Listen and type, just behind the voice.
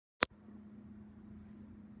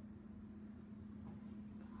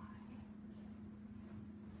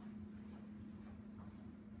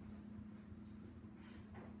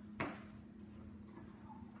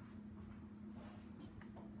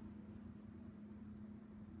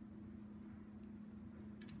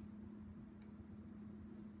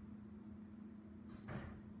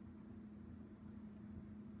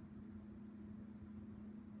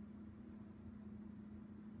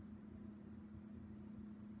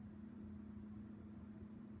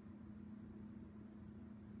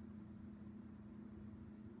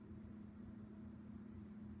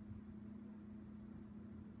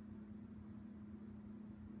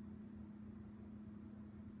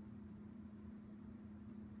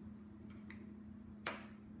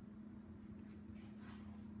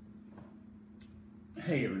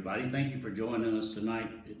Hey everybody, thank you for joining us tonight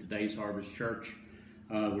at today's Harvest Church.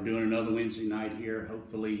 We're doing another Wednesday night here.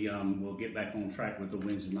 Hopefully we'll get back on track with the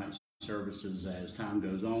Wednesday night services as time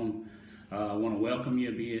goes on. I want to welcome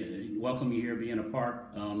you here being a part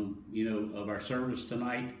of our service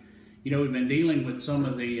tonight. You know, we've been dealing with some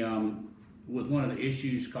of the with one of the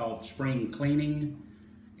issues called spring cleaning,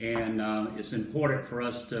 and it's important for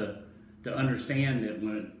us to understand that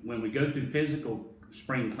when we go through physical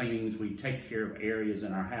spring cleanings, we take care of areas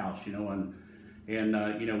in our house, and one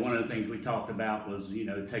of the things we talked about was,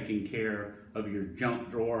 taking care of your junk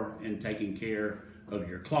drawer and taking care of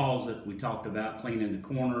your closet. We talked about cleaning the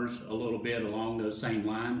corners a little bit along those same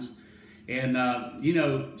lines. And,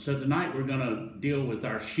 so tonight we're going to deal with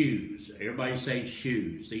our shoes. Everybody say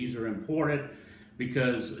shoes. These are important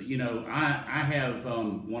because, I have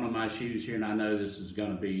one of my shoes here, and I know this is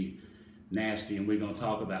going to be nasty, and we're going to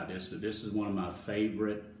talk about this, but this is one of my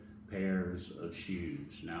favorite pairs of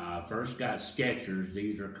shoes. Now, I first got Skechers.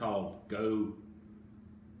 These are called Go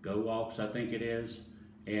Walks, I think it is,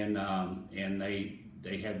 and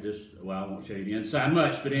they have this. Well, I won't show you the inside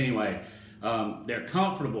much, but anyway, they're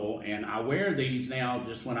comfortable, and I wear these now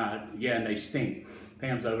just when and they stink.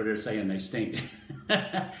 Pam's over there saying they stink.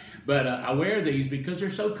 But I wear these because they're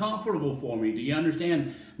so comfortable for me. Do you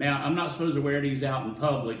understand? Now, I'm not supposed to wear these out in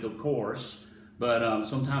public, of course, but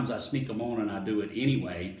sometimes I sneak them on and I do it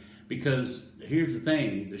anyway, because here's the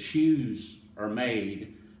thing, the shoes are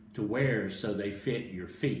made to wear so they fit your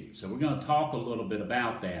feet. So we're going to talk a little bit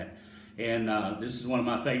about that. And this is one of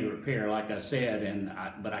my favorite pair, like I said,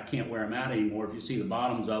 but I can't wear them out anymore. If you see the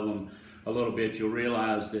bottoms of them a little bit, you'll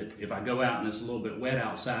realize that if I go out and it's a little bit wet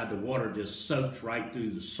outside, the water just soaks right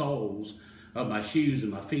through the soles of my shoes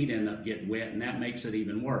and my feet end up getting wet, and that makes it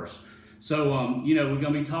even worse. So, we're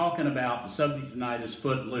going to be talking about, the subject tonight is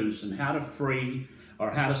foot loose and how to free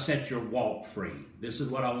or how to set your walk free. This is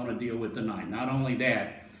what I want to deal with tonight. Not only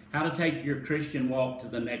that, how to take your Christian walk to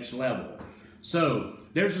the next level. So,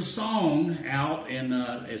 there's a song out, and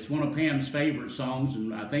it's one of Pam's favorite songs,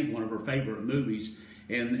 and I think one of her favorite movies,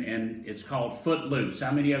 and it's called Footloose.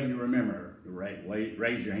 How many of you remember?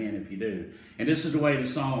 Raise your hand if you do. And this is the way the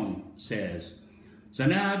song says. So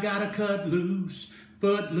now I gotta cut loose,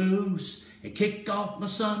 foot loose, and kick off my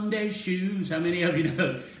Sunday shoes. How many of you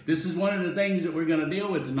know this is one of the things that we're going to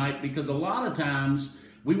deal with tonight, because a lot of times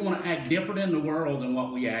we want to act different in the world than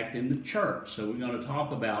what we act in the church. So we're going to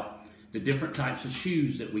talk about the different types of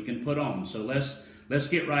shoes that we can put on. So let's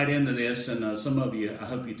get right into this. And some of you, I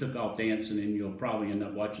hope you took off dancing, and you'll probably end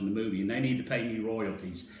up watching the movie, and they need to pay me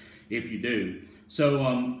royalties if you do.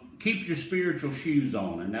 So keep your spiritual shoes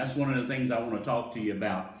on, and that's one of the things I want to talk to you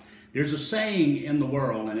about. There's a saying in the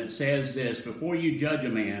world, and it says this: before you judge a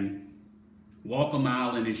man, walk a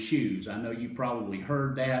mile in his shoes. I know you've probably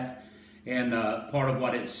heard that, and part of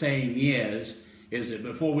what it's saying is that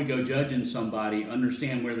before we go judging somebody,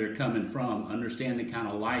 understand where they're coming from, understand the kind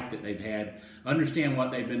of life that they've had, understand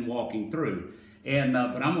what they've been walking through. And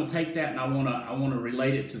but I'm going to take that, and I want to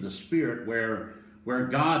relate it to the Spirit, where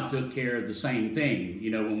God took care of the same thing.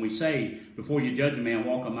 When we say before you judge a man,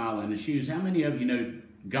 walk a mile in his shoes, how many of you know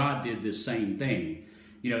God did this same thing?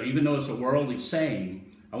 Even though it's a worldly saying,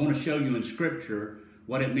 I want to show you in Scripture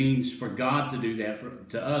what it means for God to do that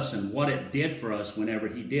to us, and what it did for us whenever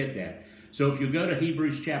He did that. So if you go to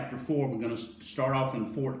Hebrews chapter 4, we're going to start off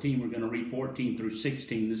in 14. We're going to read 14 through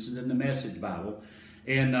 16. This is in the Message Bible.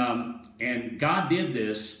 And God did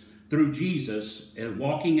this through Jesus,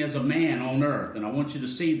 walking as a man on earth. And I want you to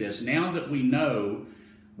see this. Now that we know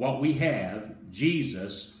what we have,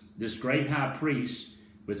 Jesus, this great high priest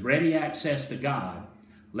with ready access to God,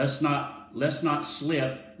 let's not let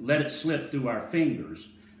it slip through our fingers.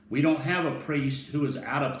 We don't have a priest who is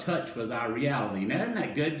out of touch with our reality. Now, isn't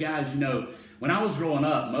that good, guys? When I was growing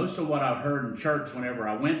up, most of what I heard in church whenever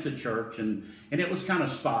I went to church, and it was kind of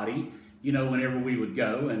spotty, whenever we would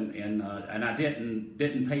go, and I didn't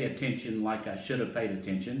pay attention like I should have paid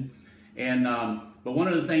attention. And but one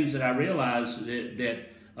of the things that I realized that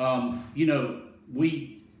I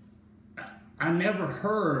never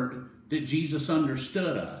heard that Jesus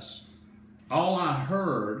understood us. All I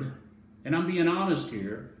heard, and I'm being honest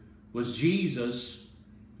here, was Jesus,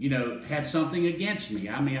 had something against me.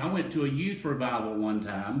 I went to a youth revival one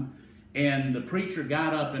time, and the preacher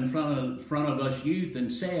got up in front of us youth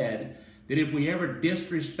and said that if we ever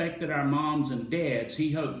disrespected our moms and dads,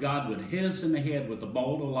 he hoped God would hit us in the head with a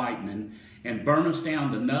bolt of lightning and burn us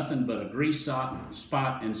down to nothing but a grease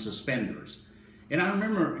spot and suspenders. And I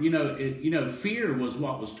remember, fear was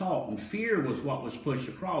what was taught, and fear was what was pushed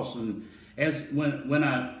across. And when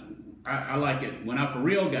I like it, when I for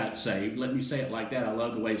real got saved, let me say it like that, I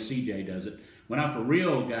love the way CJ does it. when I for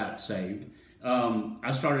real got saved,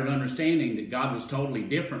 I started understanding that God was totally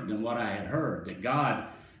different than what I had heard. That God,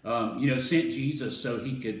 sent Jesus so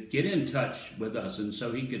he could get in touch with us and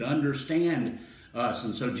so he could understand us,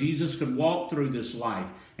 and so Jesus could walk through this life.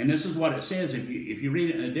 And this is what it says. If you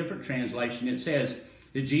read it in a different translation, it says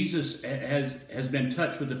that Jesus has been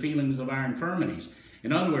touched with the feelings of our infirmities.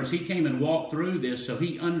 In other words, he came and walked through this so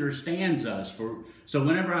he understands us. So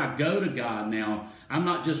whenever I go to God now, I'm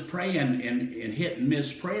not just praying and hit and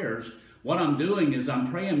miss prayers. What I'm doing is I'm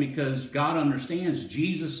praying because God understands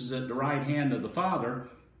Jesus is at the right hand of the Father.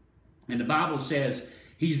 And the Bible says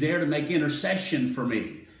he's there to make intercession for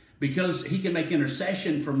me. Because he can make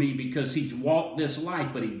intercession for me because he's walked this life,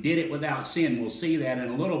 but he did it without sin. We'll see that in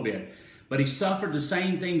a little bit. But he suffered the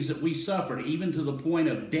same things that we suffered, even to the point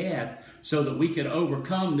of death, so that we could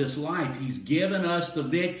overcome this life. He's given us the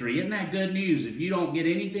victory. Isn't that good news? If you don't get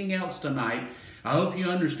anything else tonight, I hope you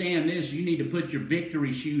understand this. You need to put your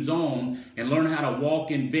victory shoes on and learn how to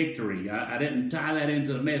walk in victory. I didn't tie that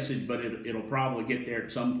into the message, but it'll probably get there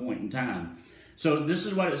at some point in time. So this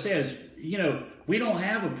is what it says. We don't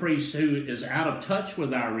have a priest who is out of touch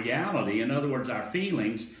with our reality. In other words, our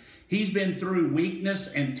feelings. He's been through weakness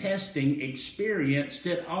and testing, experienced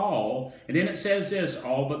it all. And then it says this,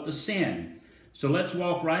 all but the sin. So let's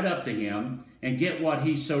walk right up to him and get what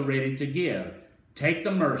he's so ready to give. Take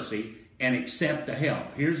the mercy and accept the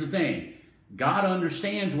help. Here's the thing. God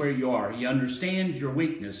understands where you are. He understands your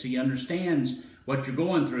weakness. He understands what you're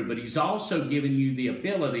going through. But he's also given you the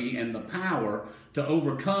ability and the power to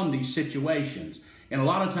overcome these situations. And a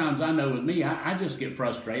lot of times, I know with me, I just get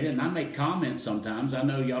frustrated and I make comments sometimes. I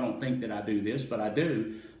know y'all don't think that I do this, but I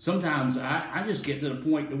do. Sometimes I just get to the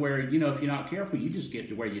point to where, if you're not careful, you just get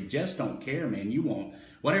to where you just don't care, man. You want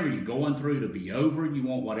whatever you're going through to be over. You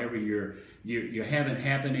want whatever you're having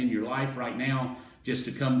happen in your life right now just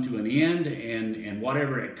to come to an end, and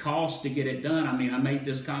whatever it costs to get it done. I mean, I made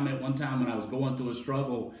this comment one time when I was going through a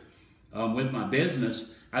struggle with my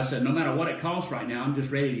business. I said, no matter what it costs right now, I'm just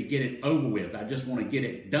ready to get it over with. I just want to get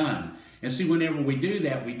it done. And see, whenever we do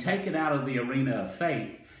that, we take it out of the arena of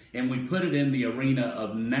faith and we put it in the arena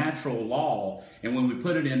of natural law. And when we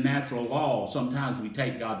put it in natural law, sometimes we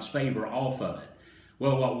take God's favor off of it.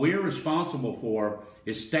 Well, what we're responsible for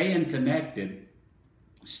is staying connected,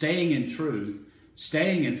 staying in truth,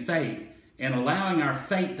 staying in faith, and allowing our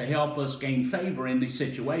faith to help us gain favor in these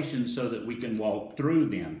situations so that we can walk through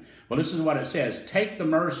them. Well, this is what it says. Take the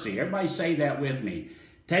mercy. Everybody say that with me.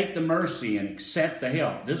 Take the mercy and accept the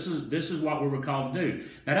help. This is what we were called to do.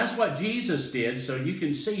 Now, that's what Jesus did, so you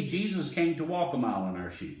can see Jesus came to walk a mile in our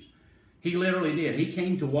shoes. He literally did. He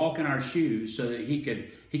came to walk in our shoes so that he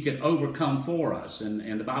could overcome for us.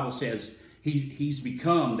 And the Bible says he's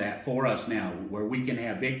become that for us now, where we can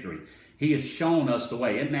have victory. He has shown us the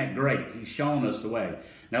way. Isn't that great? He's shown us the way.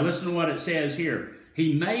 Now listen to what it says here.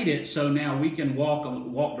 He made it so now we can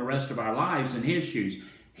walk the rest of our lives in his shoes.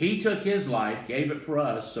 He took his life, gave it for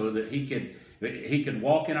us so that he could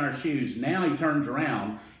walk in our shoes. Now he turns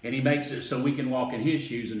around and he makes it so we can walk in his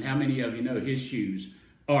shoes. And how many of you know his shoes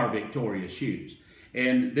are victorious shoes?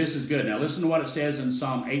 And this is good. Now listen to what it says in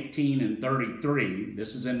Psalm 18 and 33.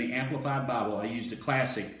 This is in the Amplified Bible. I used a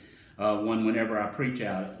classic one whenever I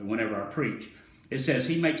preach. It says,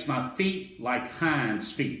 he makes my feet like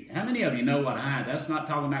hinds' feet. How many of you know what hinds? That's not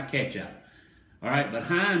talking about ketchup. All right, but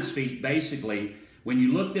hinds' feet, basically, when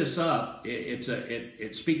you look this up,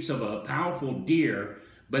 it speaks of a powerful deer,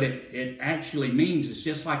 but it actually means it's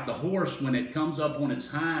just like the horse when it comes up on its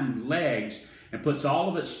hind legs and puts all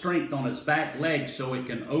of its strength on its back legs so it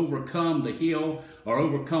can overcome the hill or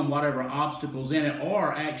overcome whatever obstacles in it,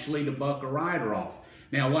 or actually to buck a rider off.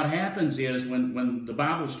 Now, what happens is when the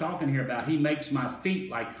Bible's talking here about he makes my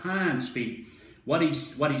feet like hinds' feet, what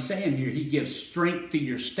he's saying here, he gives strength to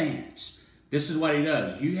your stance. This is what he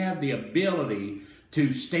does. You have the ability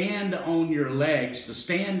to stand on your legs, to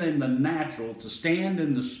stand in the natural, to stand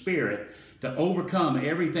in the spirit, to overcome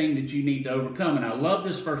everything that you need to overcome. And I love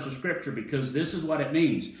this verse of Scripture because this is what it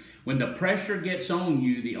means. When the pressure gets on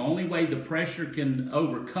you, the only way the pressure can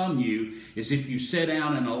overcome you is if you sit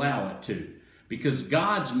down and allow it to. Because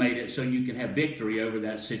God's made it so you can have victory over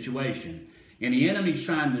that situation. And the enemy's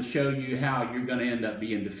trying to show you how you're going to end up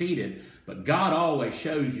being defeated. But God always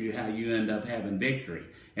shows you how you end up having victory.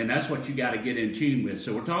 And that's what you got to get in tune with.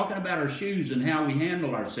 So we're talking about our shoes and how we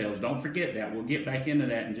handle ourselves. Don't forget that. We'll get back into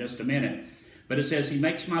that in just a minute. But it says, he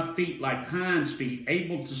makes my feet like hinds' feet,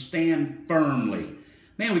 able to stand firmly.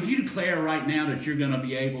 Man, would you declare right now that you're going to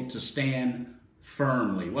be able to stand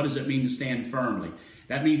firmly? What does it mean to stand firmly?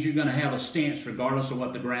 That means you're going to have a stance regardless of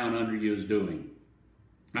what the ground under you is doing.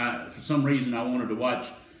 For some reason, I wanted to watch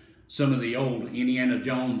some of the old Indiana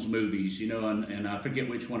Jones movies, you know, and I forget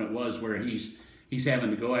which one it was where he's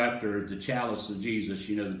having to go after the chalice of Jesus,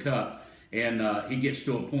 you know, the cup, and he gets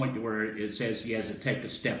to a point to where it says he has to take a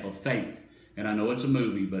step of faith. And I know it's a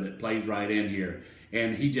movie, but it plays right in here.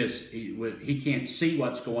 And he can't see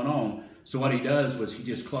what's going on. So what he does was he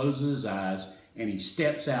just closes his eyes and he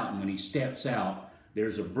steps out. And when he steps out,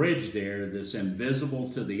 there's a bridge there that's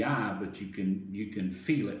invisible to the eye, but you can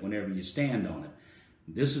feel it whenever you stand on it.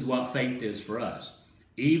 This is what faith is for us.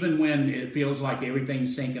 Even when it feels like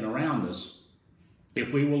everything's sinking around us,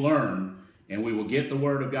 if we will learn and we will get the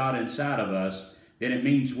Word of God inside of us, then it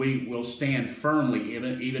means we will stand firmly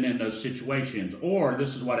even in those situations. Or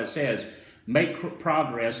this is what it says, make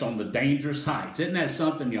progress on the dangerous heights. Isn't that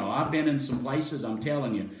something, y'all? I've been in some places, I'm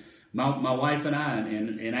telling you, my wife and I,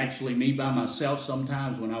 and actually me by myself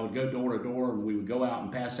sometimes when I would go door to door and we would go out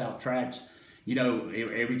and pass out tracts, you know,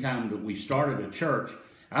 every time that we started a church,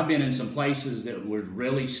 I've been in some places that was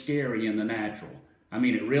really scary in the natural. I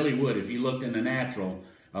mean, it really would. If you looked in the natural,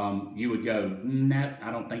 you would go,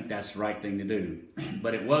 I don't think that's the right thing to do.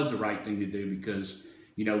 But it was the right thing to do because,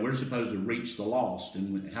 you know, we're supposed to reach the lost.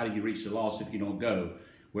 And how do you reach the lost if you don't go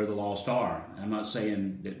where the lost are? I'm not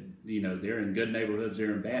saying that, you know, they're in good neighborhoods,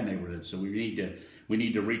 they're in bad neighborhoods. So we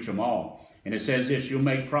need to reach them all. And it says this, you'll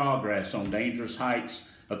make progress on dangerous heights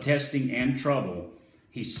of testing and trouble.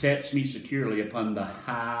 He sets me securely upon the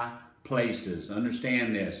high places.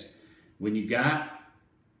 Understand this. When you got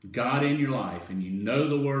God in your life and you know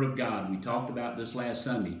the Word of God, we talked about this last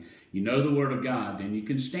Sunday, you know the Word of God, then you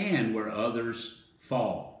can stand where others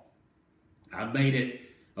fall. I've made it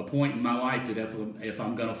a point in my life that if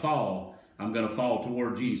I'm going to fall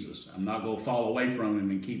toward Jesus. I'm not going to fall away from Him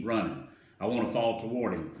and keep running. I want to fall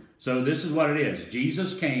toward Him. So this is what it is.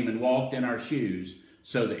 Jesus came and walked in our shoes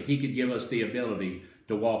so that He could give us the ability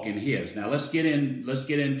to walk in His. Now let's get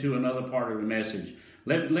into another part of the message.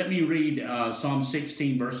 Let me read Psalm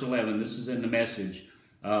 16, verse 11. This is in the Message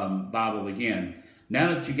Bible again.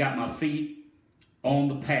 Now that you got my feet on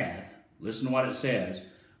the path, listen to what it says.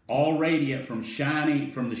 All radiant from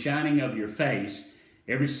the shining of your face,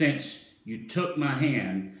 ever since you took my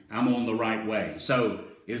hand, I'm on the right way. So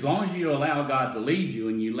as long as you allow God to lead you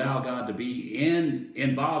and you allow God to be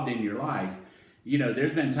involved in your life, you know,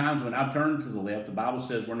 there's been times when I've turned to the left. The Bible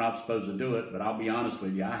says we're not supposed to do it, but I'll be honest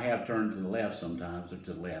with you, I have turned to the left sometimes, or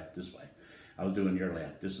to the left, this way. I was doing your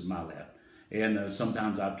left. This is my left. And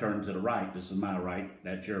sometimes I've turned to the right. This is my right.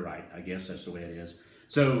 That's your right. I guess that's the way it is.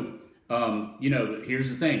 So, you know, here's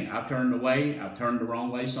the thing. I've turned away. I've turned the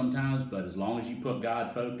wrong way sometimes, but as long as you put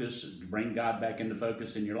God focus, bring God back into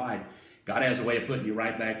focus in your life, God has a way of putting you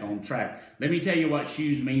right back on track. Let me tell you what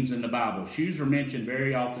shoes means in the Bible. Shoes are mentioned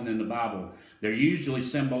very often in the Bible. They're usually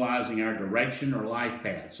symbolizing our direction or life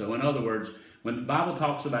path. So in other words, when the Bible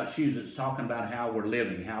talks about shoes, it's talking about how we're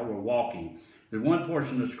living, how we're walking. There's one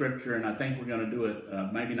portion of Scripture, and I think we're going to do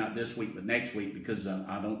it, maybe not this week, but next week, because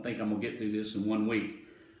I don't think I'm going to get through this in 1 week.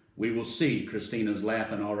 We will see. Christina's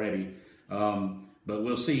laughing already. But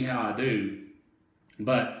we'll see how I do.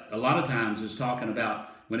 But a lot of times it's talking about,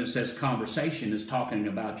 when it says conversation, it's talking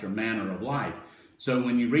about your manner of life. So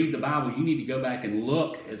when you read the Bible, you need to go back and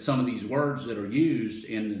look at some of these words that are used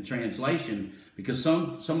in the translation, because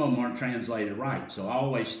some of them aren't translated right. So I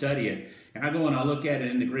always study it. And I go and I look at it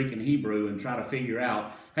in the Greek and Hebrew and try to figure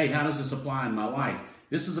out, hey, how does this apply in my life?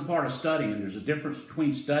 This is a part of studying. There's a difference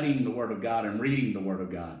between studying the Word of God and reading the Word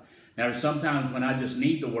of God. Now, there's sometimes when I just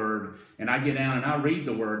need the Word and I get down and I read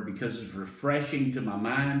the Word because it's refreshing to my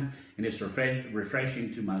mind and it's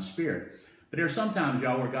refreshing to my spirit. But there's sometimes,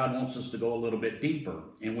 y'all, where God wants us to go a little bit deeper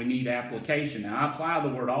and we need application. Now, I apply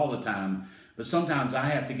the Word all the time, but sometimes I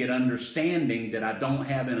have to get understanding that I don't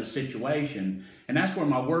have in a situation, and that's where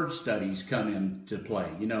my word studies come into play.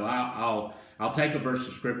 You know, I'll take a verse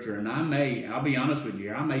of Scripture, and I'll be honest with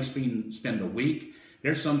you, I may spend a week.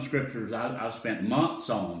 There's some Scriptures I've spent months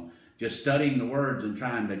on, just studying the words and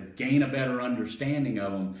trying to gain a better understanding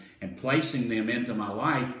of them and placing them into my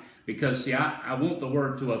life. Because, see, I want the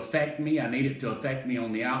Word to affect me. I need it to affect me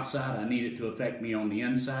on the outside. I need it to affect me on the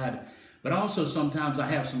inside. But also sometimes I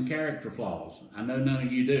have some character flaws. I know none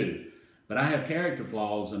of you do. But I have character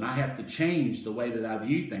flaws, and I have to change the way that I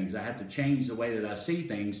view things. I have to change the way that I see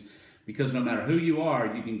things. Because no matter who you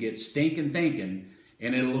are, you can get stinking thinking,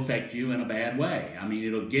 and it'll affect you in a bad way. I mean,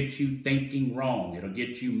 it'll get you thinking wrong. It'll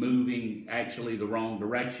get you moving actually the wrong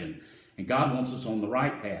direction. And God wants us on the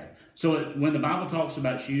right path. So when the Bible talks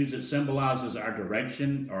about shoes, it symbolizes our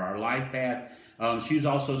direction or our life path. Shoes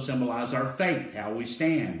also symbolize our faith, how we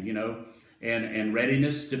stand, you know. and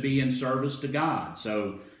readiness to be in service to God.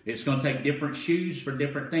 So it's going to take different shoes for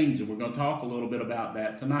different things, and we're going to talk a little bit about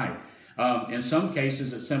that tonight. In some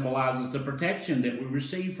cases, it symbolizes the protection that we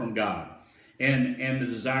receive from God and the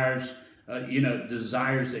desires,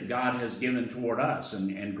 desires that God has given toward us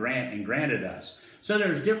and granted us. So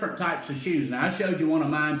there's different types of shoes. Now I showed you one of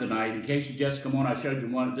mine tonight. In case you just come on, I showed you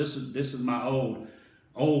one. This is my old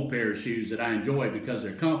pair of shoes that I enjoy because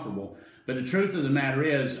they're comfortable. But the truth of the matter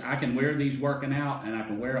is, I can wear these working out, and I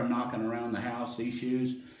can wear them knocking around the house, these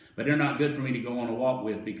shoes. But they're not good for me to go on a walk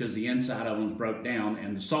with because the inside of them's broke down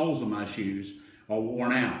and the soles of my shoes are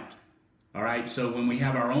worn out. All right, so when we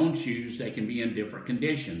have our own shoes, they can be in different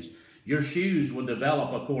conditions. Your shoes will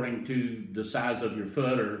develop according to the size of your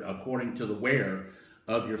foot or according to the wear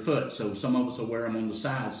of your foot. So some of us will wear them on the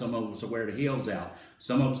side. Some of us will wear the heels out.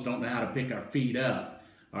 Some of us don't know how to pick our feet up.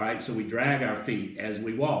 All right, so we drag our feet as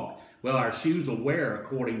we walk. Well, our shoes will wear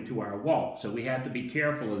according to our walk. So we have to be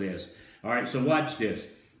careful of this. All right, so watch this.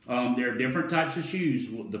 There are different types of shoes.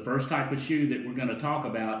 The first type of shoe that we're going to talk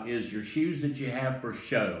about is your shoes that you have for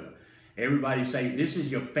show. Everybody say, this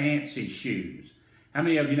is your fancy shoes. How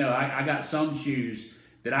many of you know, I got some shoes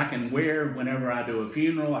that I can wear whenever I do a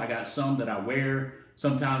funeral. I got some that I wear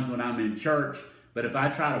sometimes when I'm in church. But if I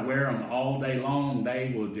try to wear them all day long,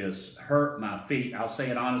 they will just hurt my feet. I'll say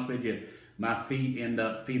it honest with you. My feet end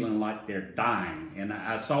up feeling like they're dying. And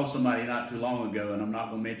I saw somebody not too long ago, and I'm not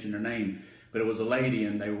going to mention their name, but it was a lady,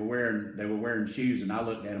 and they were wearing shoes, and I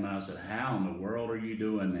looked at them and I said, "How in the world are you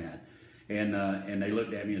doing that?" And they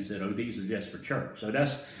looked at me and said, "Oh, these are just for church." So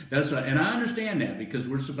that's what, and I understand that because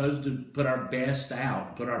we're supposed to put our best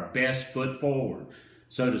out, put our best foot forward,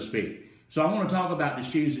 so to speak. So I want to talk about the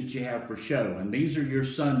shoes that you have for show, and these are your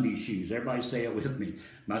Sunday shoes. Everybody say it with me,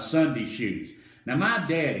 my Sunday shoes. Now my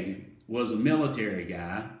daddy was a military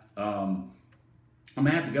guy. I'm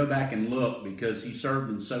going to have to go back and look because he served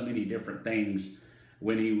in so many different things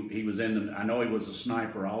when he was in the, I know he was a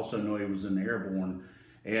sniper. I also know he was in the airborne.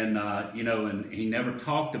 And, and he never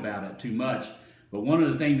talked about it too much. But one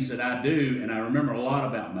of the things that I do, and I remember a lot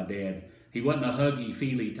about my dad, he wasn't a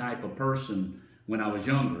huggy-feely type of person when I was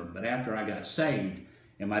younger. But after I got saved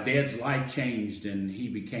and my dad's life changed and he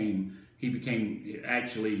became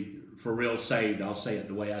actually for real saved, I'll say it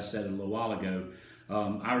the way I said it a little while ago.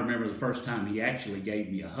 I remember the first time he actually gave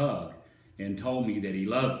me a hug and told me that he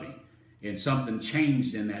loved me. And something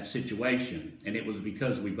changed in that situation. And it was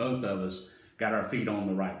because we both of us got our feet on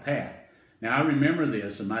the right path. Now, I remember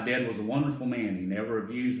this, and my dad was a wonderful man. He never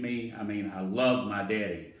abused me. I mean, I loved my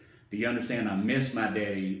daddy. Do you understand? I miss my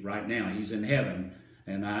daddy right now. He's in heaven,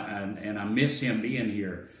 and I miss him being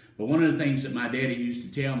here. But one of the things that my daddy used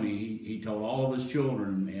to tell me, he told all of his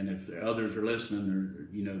children, and if others are listening, or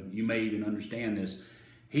you may even understand this,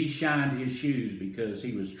 he shined his shoes because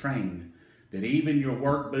he was trained that even your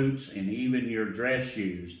work boots and even your dress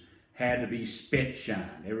shoes had to be spit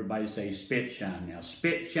shine. Everybody say spit shine. Now,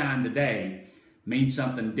 spit shine today means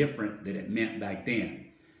something different than it meant back then.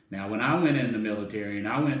 Now, when I went in the military and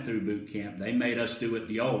I went through boot camp, they made us do it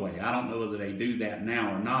the old way. I don't know whether they do that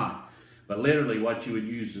now or not. But literally what you would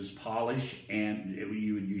use is polish, and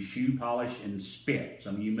you would use shoe polish and spit.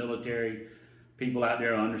 Some of you military people out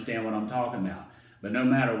there understand what I'm talking about. But no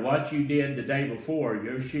matter what you did the day before,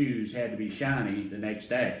 your shoes had to be shiny the next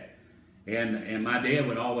day. And my dad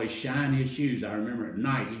would always shine his shoes. I remember at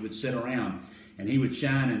night he would sit around and he would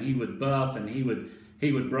shine and he would buff and he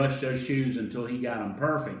would brush those shoes until he got them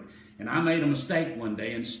perfect. And I made a mistake one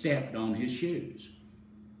day and stepped on his shoes,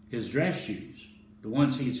 his dress shoes, the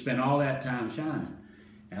ones he'd spent all that time shining.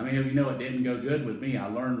 How many of you know it didn't go good with me? I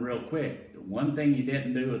learned real quick. The one thing you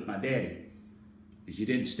didn't do with my daddy is you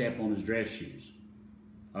didn't step on his dress shoes.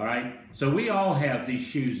 All right? So we all have these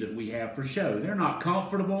shoes that we have for show. They're not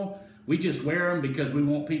comfortable. We just wear them because we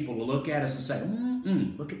want people to look at us and say,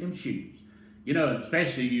 look at them shoes.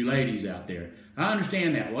 Especially you ladies out there. I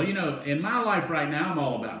understand that. Well, in my life right now, I'm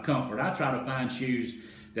all about comfort. I try to find shoes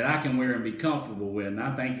that I can wear and be comfortable with. And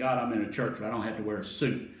I thank God I'm in a church where I don't have to wear a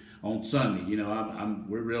suit on Sunday.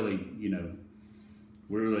 We're really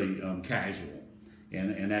casual,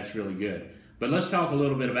 and that's really good. But let's talk a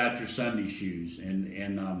little bit about your Sunday shoes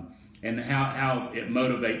and how it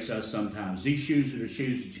motivates us sometimes. These shoes are the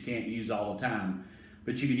shoes that you can't use all the time,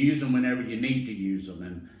 but you can use them whenever you need to use them.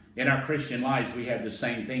 And in our Christian lives, we have the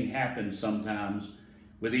same thing happen sometimes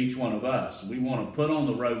with each one of us. We want to put on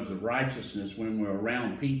the robes of righteousness when we're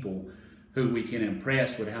around people who we can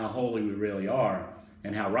impress with how holy we really are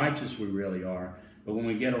and how righteous we really are. But when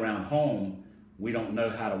we get around home, we don't know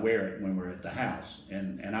how to wear it when we're at the house.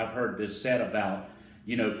 And I've heard this said about,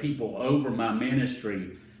 people over my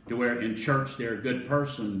ministry to where in church they're a good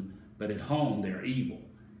person, but at home they're evil.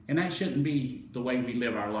 And that shouldn't be the way we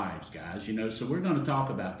live our lives, guys, you know. So we're going to talk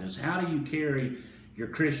about this. How do you carry your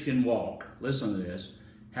Christian walk? Listen to this.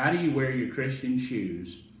 How do you wear your Christian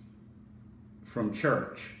shoes from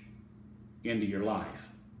church into your life?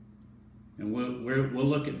 And we'll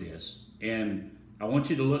look at this. And I want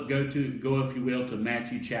you to go, if you will, to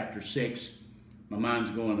Matthew chapter 6. My mind's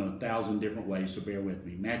going 1,000 different ways, so bear with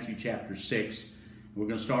me. Matthew chapter 6. We're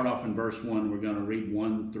going to start off in verse 1. We're going to read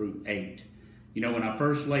 1 through 8. You know, when I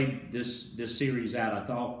first laid this series out, I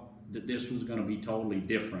thought that this was going to be totally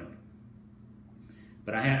different.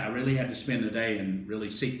 But I really had to spend the day and really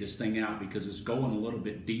seek this thing out, because it's going a little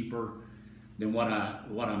bit deeper than what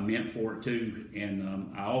I meant for it to.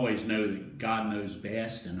 And I always know that God knows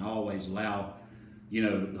best, and I always allow, you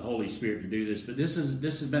know, the Holy Spirit to do this. But this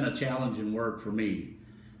has been a challenging word for me,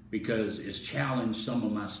 because it's challenged some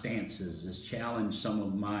of my stances. It's challenged some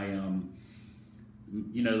of my,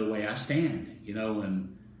 you know, the way I stand, you know,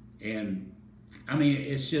 and I mean,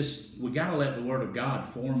 it's just, we got to let the Word of God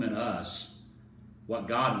form in us what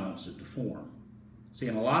God wants it to form. See,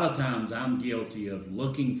 and a lot of times I'm guilty of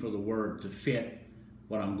looking for the Word to fit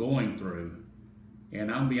what I'm going through.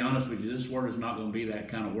 And I'll be honest with you, this Word is not going to be that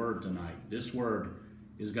kind of word tonight. This Word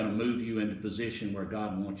is going to move you into position where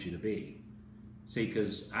God wants you to be. See,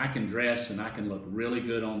 because I can dress and I can look really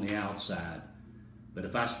good on the outside, but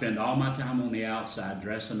if I spend all my time on the outside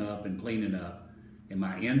dressing up and cleaning up, and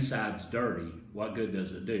my inside's dirty, what good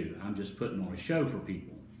does it do? I'm just putting on a show for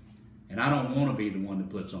people. And I don't want to be the one that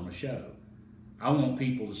puts on a show. I want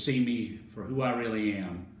people to see me for who I really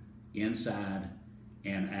am, inside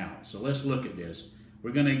and out. So let's look at this.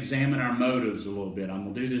 We're going to examine our motives a little bit. I'm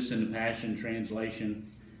going to do this in the Passion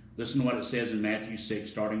Translation. Listen to what it says in Matthew 6,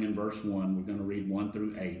 starting in verse 1. We're going to read 1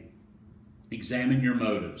 through 8. Examine your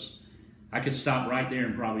motives. I could stop right there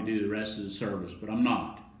and probably do the rest of the service, but I'm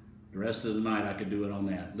not. The rest of the night I could do it on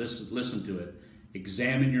that. Listen to it.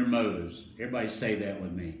 Examine your motives. Everybody say that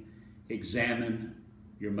with me. Examine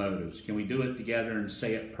your motives. Can we do it together and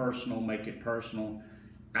say it personal, make it personal?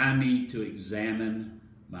 I need to examine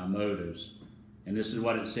my motives. And this is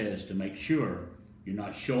what it says, to make sure you're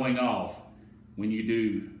not showing off when you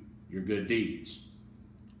do your good deeds,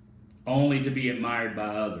 only to be admired by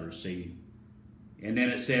others, see? And then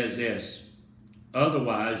it says this,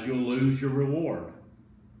 otherwise you'll lose your reward.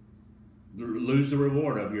 Lose the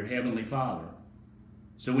reward of your heavenly Father.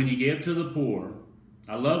 So when you give to the poor,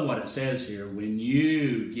 I love what it says here, when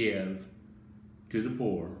you give to the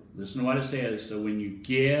poor, listen to what it says. So when you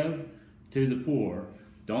give to the poor,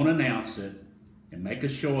 don't announce it and make a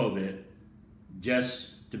show of it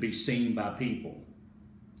just to be seen by people.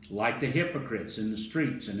 Like the hypocrites in the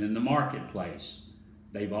streets and in the marketplace.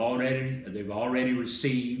 They've already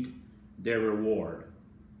received their reward.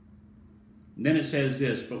 And then it says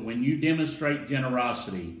this, but when you demonstrate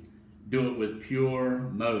generosity, do it with pure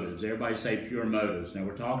motives. Everybody say pure motives. Now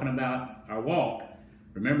we're talking about our walk.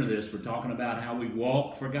 Remember this, we're talking about how we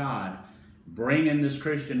walk for God, bringing this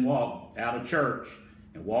Christian walk out of church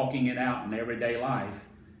and walking it out in everyday life.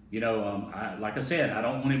 You know, like I said, I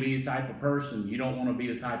don't want to be the type of person, you don't want to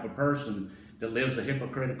be the type of person that lives a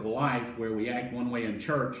hypocritical life where we act one way in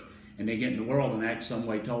church and they get in the world and act some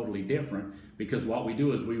way totally different, because what we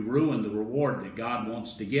do is we ruin the reward that God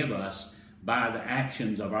wants to give us by the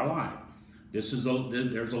actions of our life. There's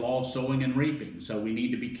a law of sowing and reaping, so we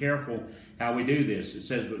need to be careful how we do this. It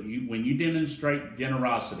says, but when you demonstrate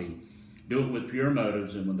generosity, do it with pure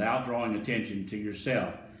motives and without drawing attention to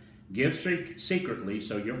yourself. Give secretly,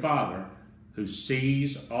 so your Father, who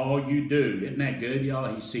sees all you do, isn't that good,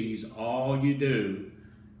 y'all? He sees all you do.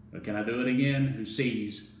 But can I do it again? Who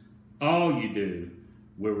sees all you do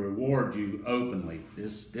will reward you openly.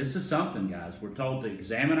 This is something, guys. We're told to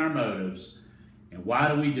examine our motives. And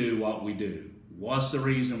why do we do what we do? What's the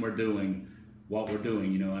reason we're doing what we're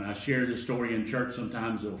doing? You know, and I share this story in church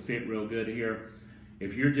sometimes. It'll fit real good here.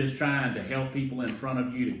 If you're just trying to help people in front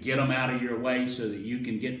of you to get them out of your way so that you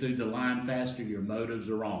can get through the line faster, your motives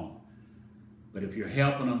are wrong. But if you're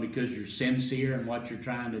helping them because you're sincere in what you're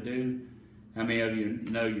trying to do, how many of you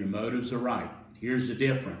know your motives are right? Here's the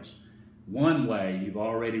difference. One way, you've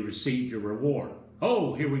already received your reward.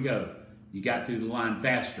 Oh, here we go. You got through the line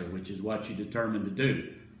faster, which is what you determined to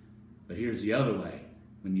do. But here's the other way.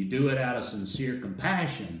 When you do it out of sincere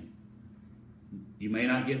compassion, you may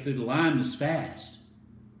not get through the line as fast,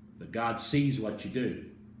 but God sees what you do.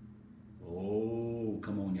 Oh,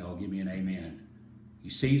 come on, y'all, give me an amen. He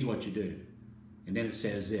sees what you do. And then it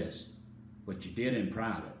says this, what you did in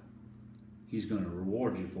private, He's going to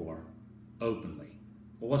reward you for openly.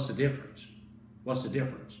 Well, what's the difference? What's the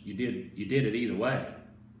difference? You did it either way.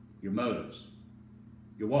 Your motives,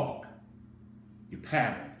 your walk. your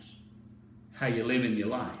patterns, how you're living your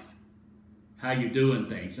life, how you're doing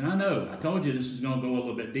things. And I know, I told you this is going to go a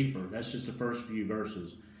little bit deeper. That's just the first few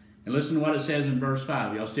verses. And listen to what it says in verse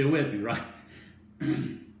 5. Y'all still with me, right?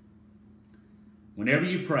 Whenever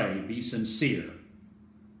you pray, be sincere,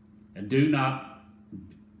 and not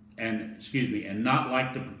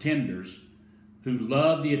like the pretenders who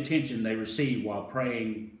love the attention they receive while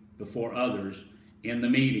praying before others in the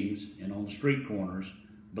meetings and on the street corners.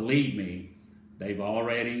 Believe me, they've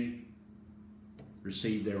already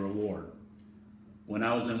received their reward. When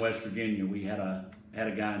I was in West Virginia, we had a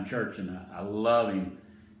guy in church, and I love him.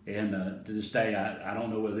 And to this day, I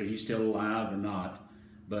don't know whether he's still alive or not.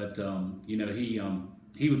 But you know,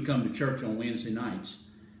 he would come to church on Wednesday nights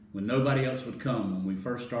when nobody else would come. When we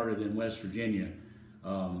first started in West Virginia,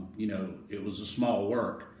 you know, it was a small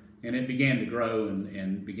work, and it began to grow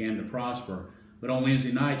and began to prosper. But on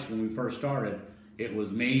Wednesday nights when we first started, it was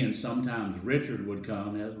me, and sometimes Richard would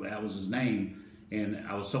come. That was his name. And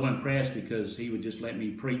I was so impressed because he would just let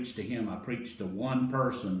me preach to him. I preached to one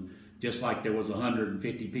person just like there was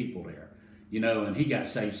 150 people there, you know, and he got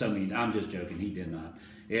saved so many. I'm just joking, he did not.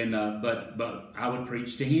 And but I would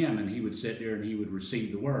preach to him, and he would sit there and he would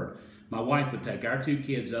receive the word. My wife would take our 2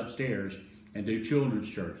 kids upstairs and do children's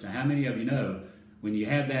church. Now, how many of you know when you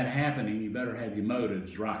have that happening, you better have your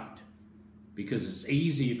motives right, because it's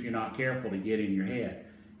easy if you're not careful to get in your head.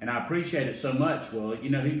 And I appreciate it so much. Well, you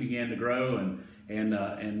know, he began to grow,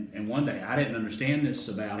 and one day I didn't understand this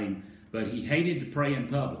about him, but he hated to pray in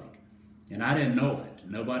public, and I didn't know it.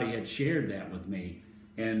 Nobody had shared that with me.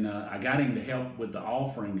 And I got him to help with the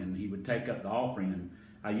offering, and he would take up the offering. And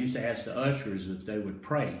I used to ask the ushers if they would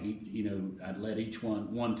pray. You know, I'd let each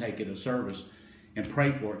one take it a service and pray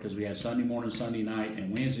for it, because we had Sunday morning, Sunday night,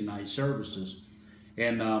 and Wednesday night services.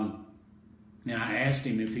 And I asked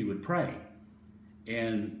him if he would pray,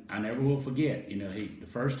 and I never will forget. You know, the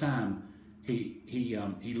first time he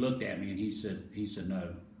looked at me and he said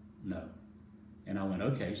no, and I went,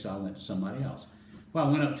 okay. So I went to somebody else. Well, I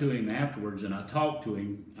went up to him afterwards and I talked to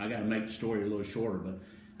him. I got to make the story a little shorter, but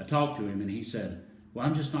I talked to him and he said, well,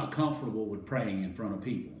 I'm just not comfortable with praying in front of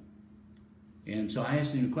people. And so I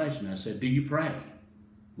asked him a question. I said, do you pray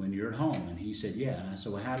when you're at home? And he said, yeah. And I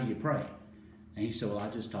said, well, how do you pray? And he said, well, I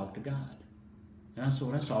just talk to God. And I said,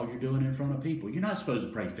 well, that's all you're doing in front of people. You're not supposed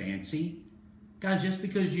to pray fancy. Guys, just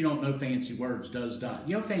because you don't know fancy words does not.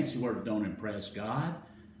 You know, fancy words don't impress God.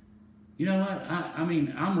 You know what? I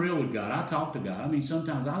mean, I'm real with God. I talk to God. I mean,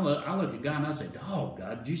 sometimes I look at God and I say, oh,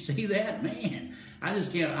 God, did you see that? Man, I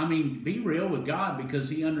just can't. I mean, be real with God, because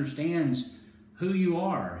he understands who you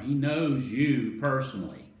are. He knows you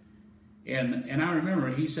personally. And I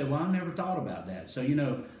remember he said, well, I never thought about that. So, you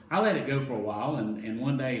know, I let it go for a while. And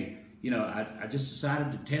one day, you know, I just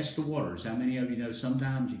decided to test the waters. How many of you know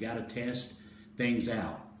sometimes you got to test things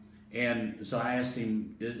out? And so I asked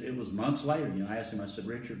him, it was months later, you know, I asked him, I said,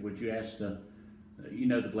 Richard, would you ask the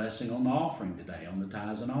blessing on the offering today, on the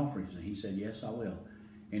tithes and offerings? And he said, yes, I will.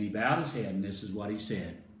 And he bowed his head, and this is what he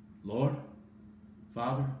said: Lord,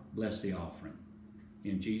 Father, bless the offering.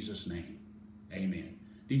 In Jesus' name, amen.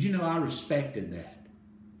 Did you know I respected that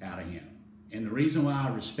out of him? And the reason why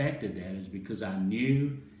I respected that is because I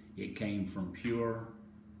knew it came from pure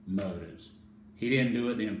motives. He didn't do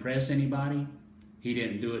it to impress anybody. He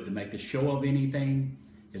didn't do it to make a show of anything.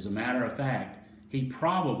 As a matter of fact, he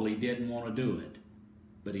probably didn't want to do it,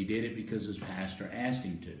 but he did it because his pastor asked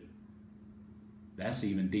him to. That's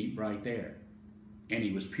even deep right there. And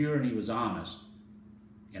he was pure and he was honest.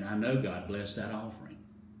 And I know God blessed that offering.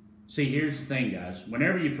 See, here's the thing, guys.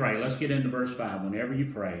 Whenever you pray, let's get into verse 5. Whenever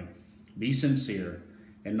you pray, be sincere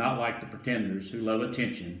and not like the pretenders who love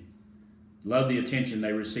the attention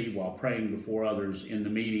they receive while praying before others in the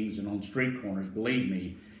meetings and on street corners. Believe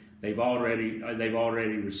me, they've already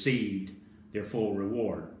received their full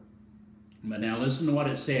reward. But now listen to what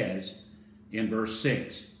it says in verse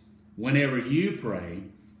 6. Whenever you pray,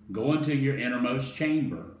 go into your innermost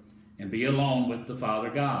chamber and be alone with the Father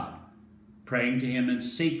God, praying to him in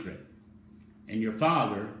secret. And your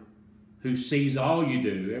Father, who sees all you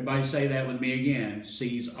do, everybody say that with me again,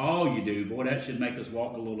 sees all you do. Boy, that should make us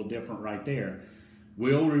walk a little different right there.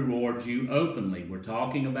 Will reward you openly. We're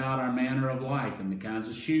talking about our manner of life and the kinds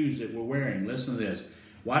of shoes that we're wearing. Listen to this.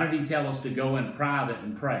 Why did he tell us to go in private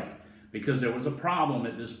and pray? Because there was a problem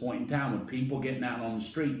at this point in time with people getting out on the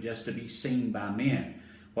street just to be seen by men.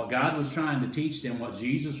 What God was trying to teach them, what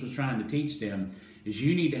Jesus was trying to teach them, is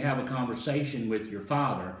you need to have a conversation with your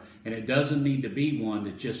Father, and it doesn't need to be one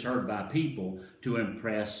that's just heard by people to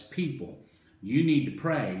impress people. You need to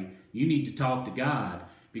pray. You need to talk to God,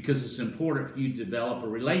 because it's important for you to develop a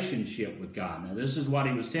relationship with God. Now, this is what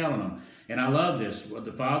he was telling them. And I love this. What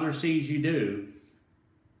the Father sees you do,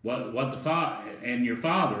 and your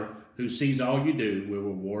Father who sees all you do will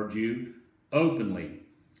reward you openly.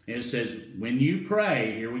 And it says, when you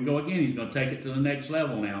pray, here we go again, he's going to take it to the next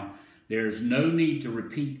level now. There's no need to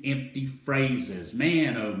repeat empty phrases.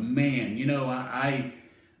 Man, oh man, you know,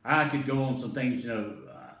 I could go on some things, you know,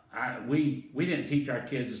 we didn't teach our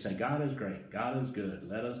kids to say, God is great, God is good,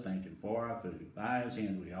 let us thank him for our food. By his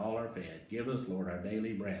hands we all are fed. Give us, Lord, our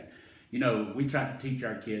daily bread. You know, we tried to teach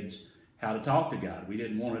our kids how to talk to God. We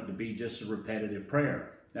didn't want it to be just a repetitive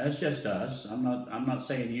prayer. That's just us. I'm not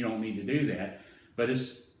saying you don't need to do that, but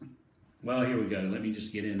it's, well, here we go. Let me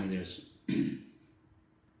just get into this.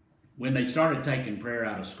 When they started taking prayer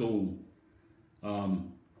out of school,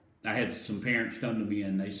 I had some parents come to me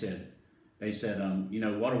and they said, you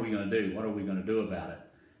know, what are we going to do? What are we going to do about it?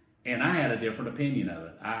 And I had a different opinion of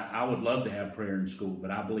it. I would love to have prayer in school,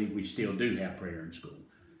 but I believe we still do have prayer in school.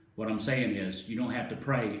 What I'm saying is you don't have to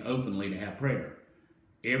pray openly to have prayer.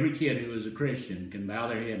 Every kid who is a Christian can bow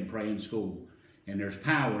their head and pray in school, and there's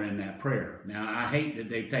power in that prayer. Now, I hate that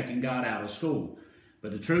they've taken God out of school,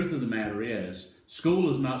 but the truth of the matter is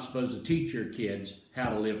school is not supposed to teach your kids how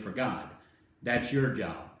to live for God. That's your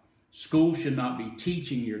job. School should not be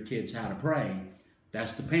teaching your kids how to pray.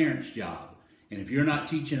 That's the parent's job. And if you're not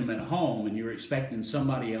teaching them at home and you're expecting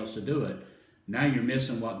somebody else to do it, now you're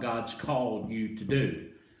missing what God's called you to do.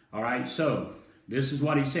 All right, so this is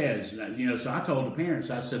what he says. You know, so I told the parents,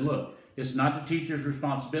 I said, look, it's not the teacher's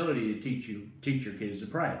responsibility to teach your kids to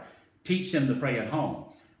pray. Teach them to pray at home.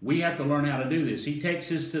 We have to learn how to do this. He takes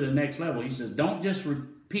this to the next level. He says, don't just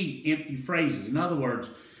repeat empty phrases. In other words,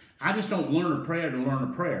 I just don't learn a prayer to learn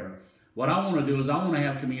a prayer. What I want to do is I want to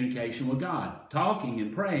have communication with God. Talking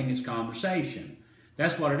and praying is conversation.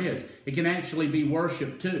 That's what it is. It can actually be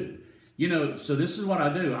worship too. You know, so this is what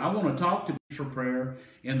I do. I want to talk to people for prayer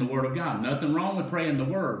in the Word of God. Nothing wrong with praying the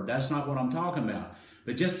Word. That's not what I'm talking about.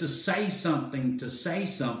 But just to say something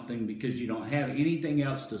because you don't have anything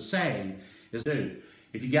else to say is do.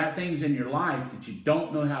 If you got things in your life that you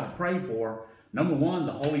don't know how to pray for, number one,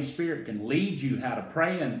 the Holy Spirit can lead you how to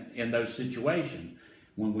pray in those situations.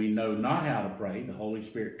 When we know not how to pray, the Holy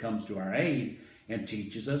Spirit comes to our aid and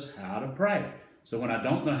teaches us how to pray. So when I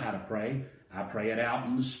don't know how to pray, I pray it out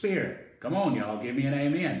in the Spirit. Come on, y'all, give me an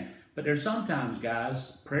amen. But there's sometimes,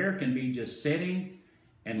 guys, prayer can be just sitting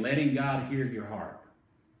and letting God hear your heart.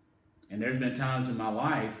 And there's been times in my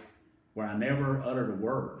life where I never uttered a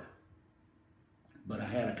word, but I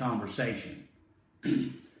had a conversation.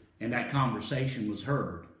 And that conversation was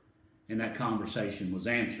heard, and that conversation was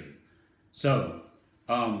answered. So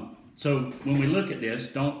when we look at this,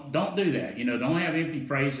 don't do that. You know, don't have empty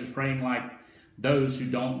phrases praying like those who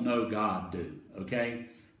don't know God do, okay?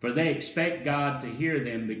 For they expect God to hear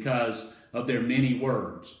them because of their many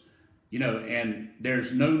words. You know, and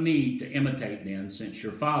there's no need to imitate them, since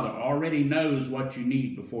your Father already knows what you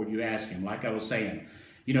need before you ask him. Like I was saying,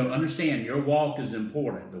 you know, understand your walk is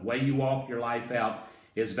important. The way you walk your life out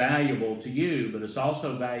is valuable to you, but it's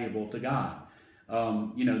also valuable to God.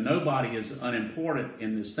 You know, nobody is unimportant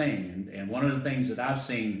in this thing. And one of the things that I've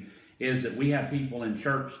seen is that we have people in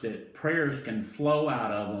church that prayers can flow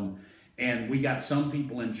out of them. And we got some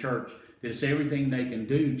people in church that it's everything they can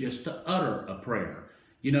do just to utter a prayer.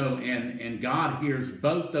 You know, and God hears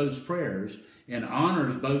both those prayers and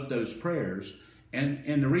honors both those prayers.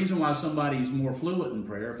 And the reason why somebody's more fluent in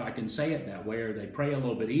prayer, if I can say it that way, or they pray a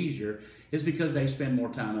little bit easier, is because they spend more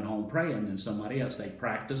time at home praying than somebody else. They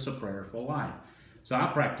practice a prayerful life. So I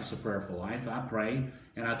practice a prayerful life. I pray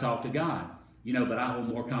and I talk to God. You know, but I hold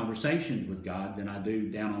more conversations with God than I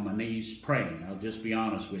do down on my knees praying. I'll just be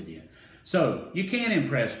honest with you. So you can't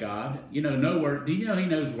impress God. You know, no word. Do you know he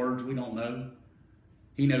knows words we don't know?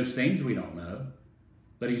 He knows things we don't know.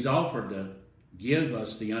 But he's offered to give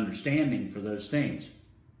us the understanding for those things.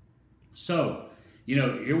 So, you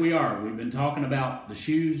know, here we are. We've been talking about the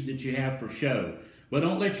shoes that you have for show. Well,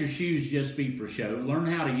 don't let your shoes just be for show. Learn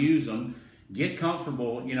how to use them. Get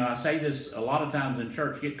comfortable. You know, I say this a lot of times in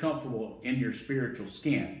church. Get comfortable in your spiritual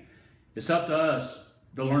skin. It's up to us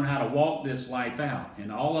to learn how to walk this life out.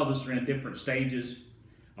 And all of us are in different stages.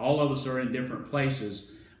 All of us are in different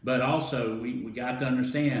places. But also, we got to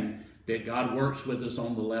understand that God works with us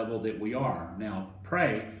on the level that we are. Now,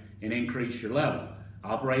 pray and increase your level.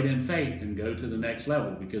 Operate in faith and go to the next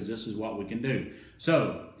level, because this is what we can do.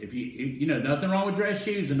 So, if you know, nothing wrong with dress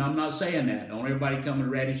shoes, and I'm not saying that. Don't everybody come in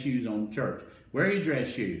ratty shoes on church. Wear your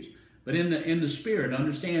dress shoes. But in the spirit,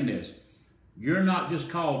 understand this. You're not just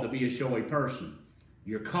called to be a showy person.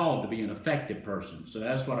 You're called to be an effective person. So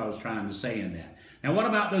that's what I was trying to say in that. Now, what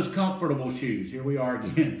about those comfortable shoes? Here we are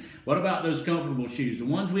again. What about those comfortable shoes? The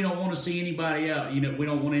ones we don't want to see anybody else, we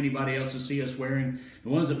don't want anybody else to see us wearing. The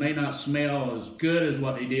ones that may not smell as good as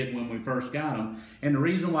what they did when we first got them. And the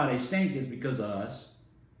reason why they stink is because of us.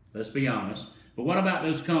 Let's be honest. But what about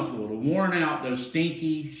those comfortable, the worn out, those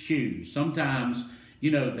stinky shoes? Sometimes,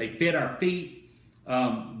 they fit our feet,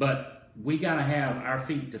 but we got to have our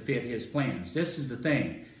feet to fit His plans. This is the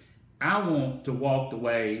thing. I want to walk the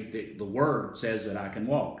way that the Word says that I can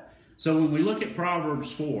walk. So when we look at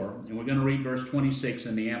Proverbs 4, and we're going to read verse 26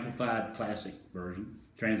 in the Amplified Classic Version,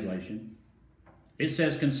 translation, it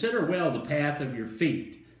says, "Consider well the path of your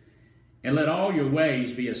feet, and let all your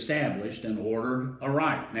ways be established and ordered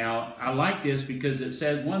aright." Now, I like this because it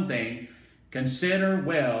says one thing, consider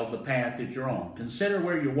well the path that you're on. Consider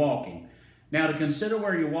where you're walking. Now, to consider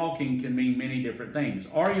where you're walking can mean many different things.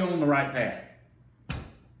 Are you on the right path?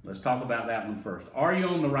 Let's talk about that one first. Are you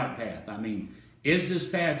on the right path? I mean, is this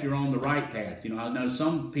path you're on the right path? I know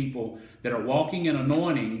some people that are walking in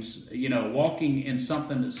anointings, walking in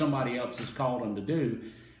something that somebody else has called them to do,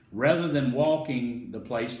 rather than walking the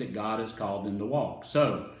place that God has called them to walk.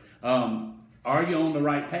 So, are you on the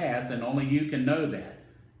right path? And only you can know that.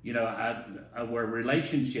 Where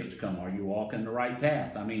relationships come, are you walking the right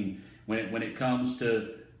path? I mean, when it comes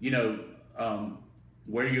to,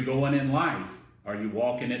 where you're going in life, are you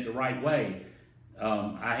walking it the right way?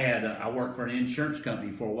 I worked for an insurance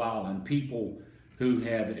company for a while, and people who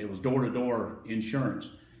had, it was door-to-door insurance,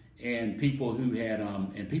 and people who had,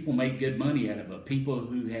 and people made good money at it, but people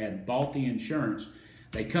who had bought the insurance,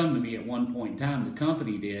 they come to me at one point in time, the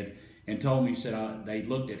company did, and told me, said they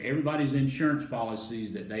looked at everybody's insurance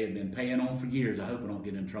policies that they had been paying on for years. I hope I don't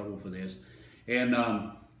get in trouble for this. And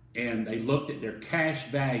they looked at their cash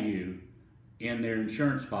value in their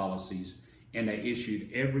insurance policies, and they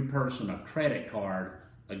issued every person a credit card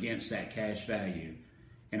against that cash value.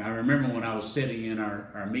 And I remember when I was sitting in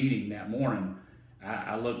our meeting that morning,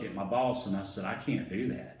 I looked at my boss and I said, I can't do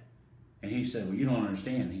that. And he said, well, you don't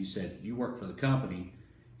understand. He said, you work for the company,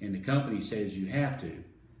 and the company says you have to.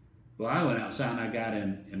 Well, I went outside and I got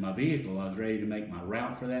in my vehicle. I was ready to make my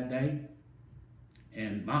route for that day,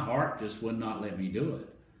 and my heart just would not let me do it.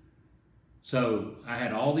 So I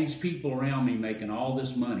had all these people around me making all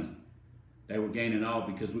this money. They were gaining all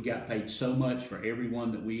because we got paid so much for every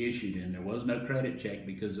one that we issued, and there was no credit check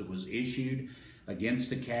because it was issued against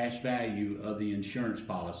the cash value of the insurance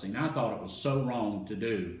policy. And I thought it was so wrong to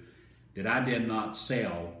do that I did not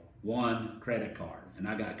sell one credit card. And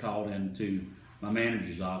I got called into my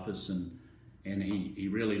manager's office, and he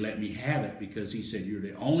really let me have it because he said, you're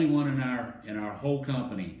the only one in our whole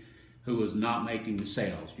company who was not making the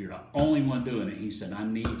sales. You're the only one doing it. He said, I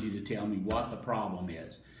need you to tell me what the problem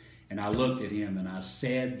is. And I looked at him and I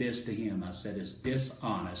said this to him. I said, it's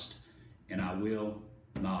dishonest and I will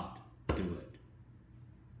not do it.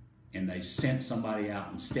 And they sent somebody out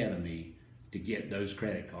instead of me to get those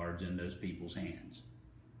credit cards in those people's hands.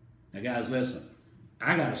 Now guys, listen,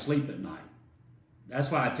 I got to sleep at night. That's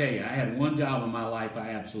why I tell you, I had one job in my life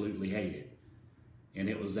I absolutely hated, and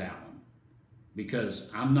it was that one. Because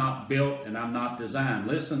I'm not built and I'm not designed.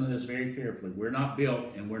 Listen to this very carefully. We're not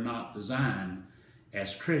built and we're not designed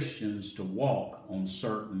as Christians to walk on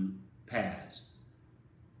certain paths.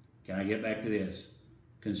 Can I get back to this?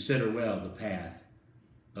 Consider well the path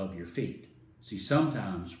of your feet. See,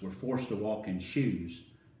 sometimes we're forced to walk in shoes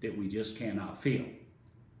that we just cannot feel.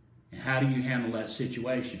 And how do you handle that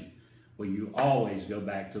situation? Well, you always go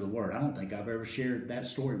back to the Word. I don't think I've ever shared that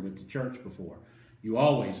story with the church before. You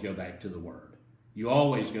always go back to the Word. You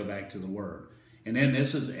always go back to the Word. And then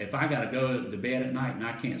this is, if I got to go to bed at night and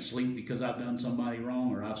I can't sleep because I've done somebody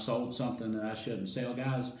wrong or I've sold something that I shouldn't sell,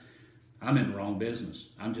 guys, I'm in the wrong business.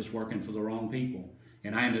 I'm just working for the wrong people.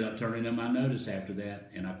 And I ended up turning in my notice after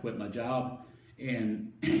that, and I quit my job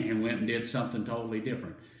and went and did something totally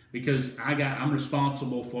different. Because I'm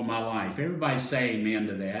responsible for my life. Everybody say amen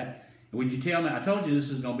to that. Would you tell me, I told you this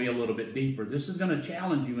is going to be a little bit deeper. This is going to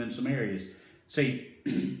challenge you in some areas. See,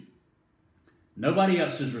 nobody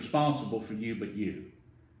else is responsible for you but you.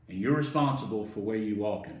 And you're responsible for where you're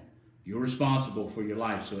walking. You're responsible for your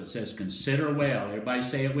life. So it says, consider well. Everybody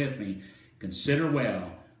say it with me. Consider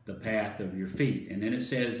well the path of your feet. And then it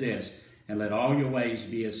says this, and let all your ways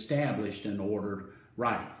be established and ordered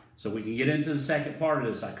right. So we can get into the second part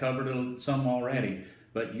of this. I covered some already.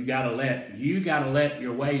 But you gotta let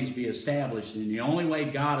your ways be established. And the only way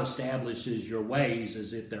God establishes your ways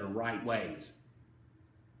is if they're right ways.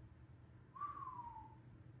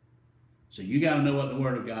 So you got to know what the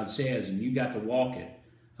Word of God says, and you got to walk it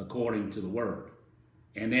according to the Word.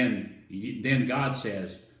 And then God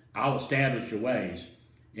says, I'll establish your ways.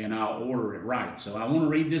 and I'll order it right. So I want to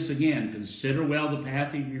read this again. Consider well the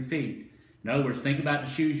path of your feet. In other words, think about the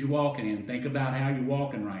shoes you're walking in. Think about how you're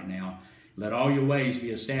walking right now. Let all your ways be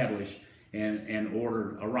established and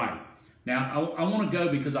ordered aright. Now, I want to go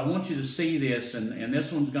because I want you to see this, and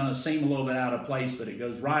this one's going to seem a little bit out of place, but it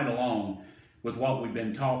goes right along with what we've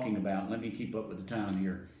been talking about. Let me keep up with the time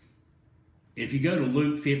here. If you go to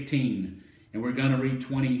Luke 15, and we're going to read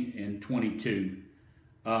 20 and 22,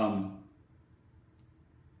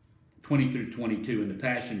 20 through 22 in the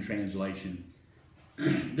Passion Translation.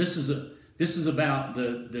 This is about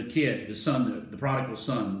the kid, the son, the prodigal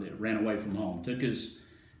son that ran away from home, took his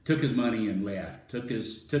money and left, took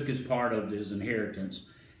his part of his inheritance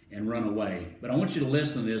and run away. But I want you to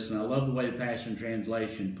listen to this, and I love the way the Passion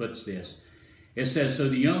Translation puts this. It says, so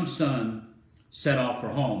the young son set off for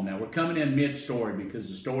home. Now, we're coming in mid-story because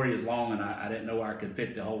the story is long, and I didn't know where I could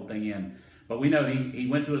fit the whole thing in. But we know he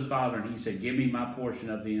went to his father, and he said, give me my portion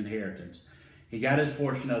of the inheritance. He got his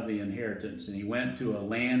portion of the inheritance, and he went to a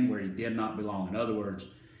land where he did not belong. In other words,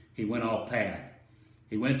 he went off path.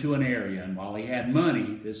 He went to an area, and while he had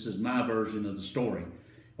money, this is my version of the story,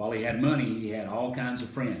 while he had money, he had all kinds of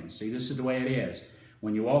friends. See, this is the way it is.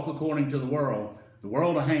 When you walk according to the world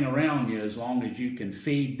will hang around you as long as you can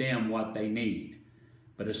feed them what they need.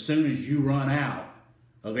 But as soon as you run out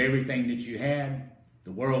of everything that you had,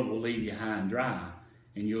 the world will leave you high and dry,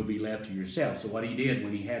 and you'll be left to yourself. So what he did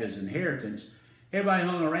when he had his inheritance, everybody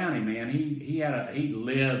hung around him, man. He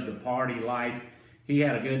lived the party life. He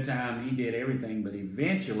had a good time. He did everything. But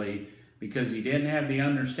eventually, because he didn't have the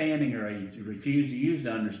understanding, or he refused to use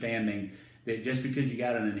the understanding that just because you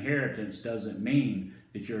got an inheritance doesn't mean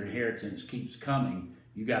that your inheritance keeps coming.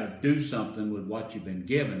 You got to do something with what you've been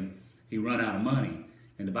given. He run out of money.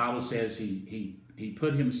 And the Bible says he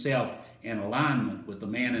put himself in alignment with the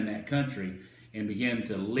man in that country and began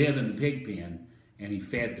to live in the pig pen, and he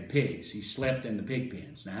fed the pigs. He slept in the pig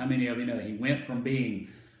pens. Now, how many of you know he went from being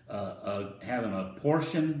having a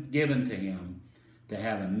portion given to him to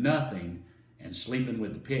having nothing and sleeping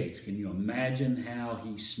with the pigs? Can you imagine how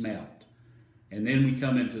he smelt? And then we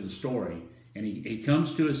come into the story, and he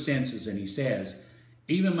comes to his senses, and he says,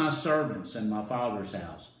 even my servants in my father's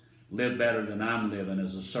house live better than I'm living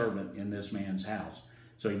as a servant in this man's house.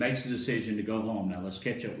 So he makes the decision to go home. Now let's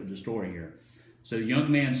catch up with the story here. So the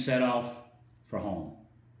young man set off for home.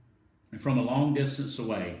 And from a long distance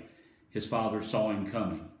away, his father saw him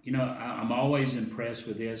coming. You know, I'm always impressed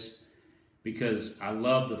with this because I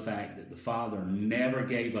love the fact that the father never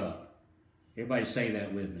gave up. Everybody say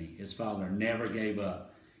that with me. His father never gave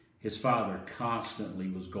up. His father constantly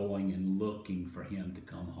was going and looking for him to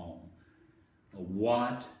come home.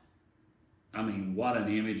 What an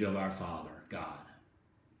image of our Father, God.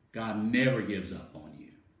 God never gives up on you.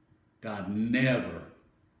 God never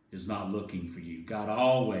is not looking for you. God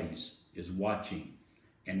always is watching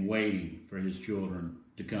and waiting for his children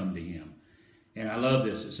to come to him. And I love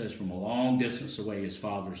this. It says, from a long distance away, his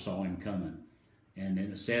father saw him coming. And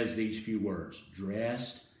then it says these few words,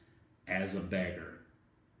 dressed as a beggar.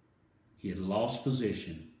 He had lost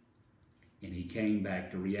position, and he came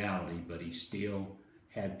back to reality, but he still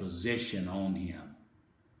had position on him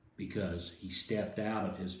because he stepped out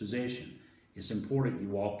of his position. It's important you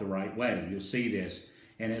walk the right way. You'll see this.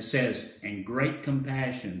 And it says, and great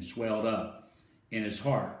compassion swelled up in his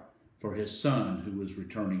heart for his son who was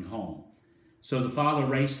returning home. So the father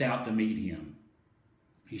raced out to meet him.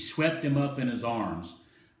 He swept him up in his arms,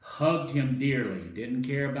 hugged him dearly, didn't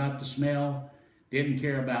care about the smell, didn't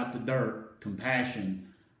care about the dirt.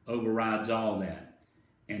 Compassion overrides all that.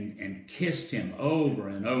 And kissed him over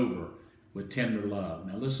and over with tender love.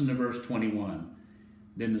 Now listen to verse 21.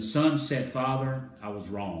 Then the son said, Father, I was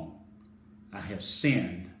wrong. I have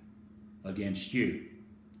sinned against you.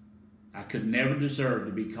 I could never deserve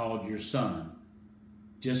to be called your son.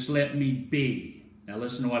 Just let me be. Now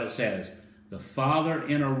listen to what it says. The father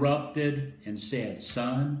interrupted and said,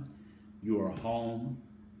 Son, you are home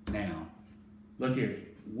now. Look here.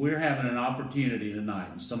 We're having an opportunity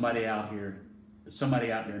tonight, and somebody out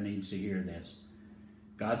there needs to hear this.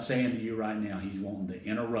 God's saying to you right now, he's wanting to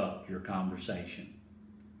interrupt your conversation,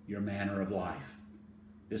 your manner of life.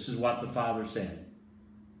 This is what the father said.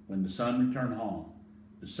 When the son returned home,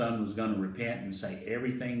 the son was going to repent and say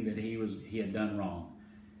everything that he had done wrong.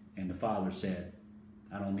 And the father said,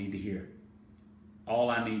 I don't need to hear it. All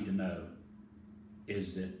I need to know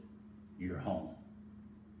is that you're home.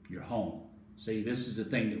 You're home. See, this is the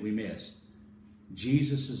thing that we miss.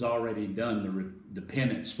 Jesus has already done the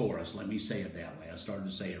penance for us. Let me say it that way. I started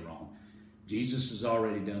to say it wrong. Jesus has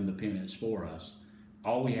already done the penance for us.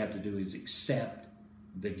 All we have to do is accept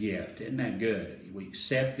the gift. Isn't that good? We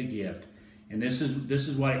accept the gift, And this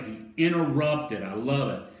is what he interrupted. I love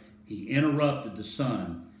it. He interrupted the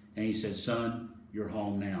son, and he said, son, you're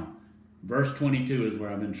home now. Verse 22 is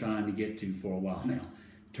where I've been trying to get to for a while now.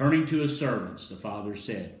 Turning to his servants, the father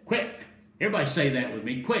said, quick. Everybody say that with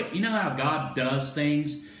me. Quick. You know how God does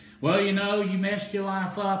things? Well, you know, you messed your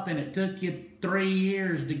life up and it took you 3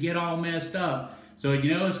 years to get all messed up. So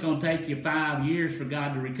you know it's going to take you 5 years for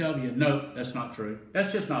God to recover you. No, that's not true.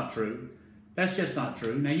 That's just not true. That's just not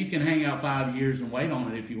true. Now, you can hang out 5 years and wait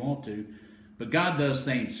on it if you want to. But God does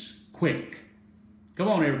things quick. Come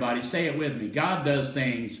on, everybody. Say it with me. God does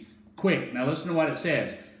things quick. Now, listen to what it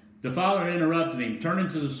says. The father interrupted him. Turning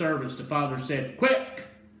to the servants, the father said, quick,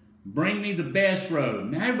 bring me the best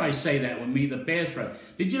robe. Now, everybody say that with me, the best robe.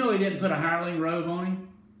 Did you know he didn't put a hireling robe on him?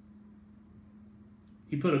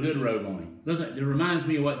 He put a good robe on him. Listen, it reminds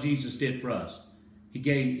me of what Jesus did for us.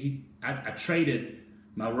 I traded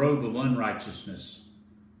my robe of unrighteousness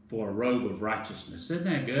for a robe of righteousness. Isn't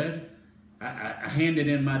that good? I handed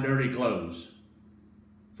in my dirty clothes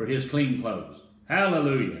for his clean clothes.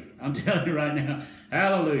 Hallelujah. I'm telling you right now,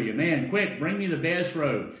 hallelujah. Man, quick, bring me the best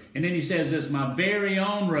robe. And then he says this, my very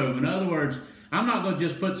own robe. In other words, I'm not going to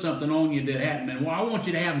just put something on you that hasn't been. Well, I want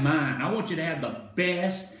you to have mine. I want you to have the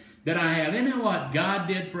best that I have. Isn't that what God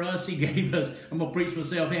did for us? He gave us, I'm going to preach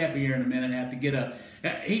myself happy here in a minute. I have to get up.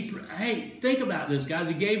 Hey, think about this, guys.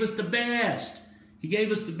 He gave us the best. He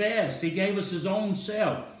gave us the best. He gave us his own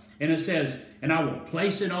self. And it says, and I will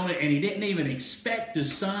place it on it. And he didn't even expect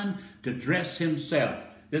his son to dress himself.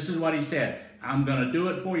 This is what he said. I'm going to do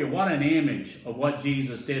it for you. What an image of what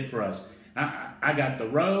Jesus did for us. I got the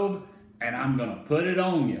robe, and I'm going to put it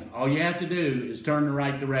on you. All you have to do is turn the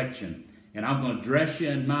right direction. And I'm going to dress you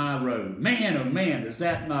in my robe. Man, oh man, does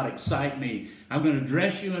that not excite me? I'm going to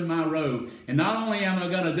dress you in my robe. And not only am I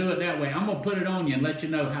going to do it that way, I'm going to put it on you and let you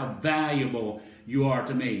know how valuable you are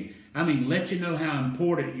to me. I mean, let you know how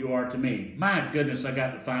important you are to me. My goodness, I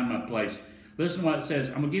got to find my place. Listen to what it says.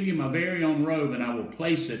 I'm going to give you my very own robe, and I will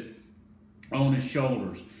place it on his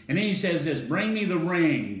shoulders. And then he says this, bring me the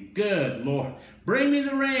ring. Good Lord. Bring me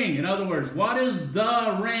the ring. In other words, what is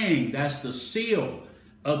the ring? That's the seal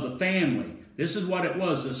of the family. This is what it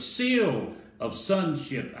was, the seal of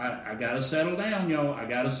sonship. I got to settle down, y'all. I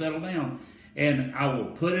got to settle down. And I will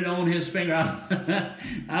put it on his finger.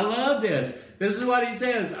 I love this. This is what he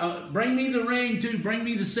says. Bring me the ring too. Bring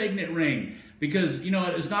me the signet ring. Because, you know,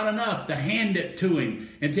 it's not enough to hand it to him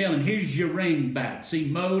and tell him, here's your ring back. See,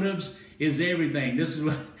 motives is everything. This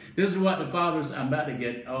is what the father's, I'm about to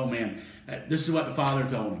get, oh man. This is what the father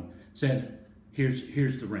told him. Said,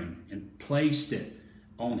 here's the ring. And placed it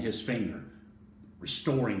on his finger,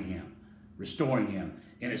 restoring him.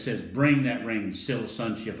 And it says, bring that ring, seal of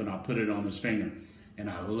sonship, and I'll put it on his finger. And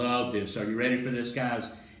I love this. Are you ready for this, guys?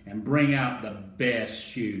 And bring out the best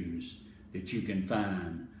shoes that you can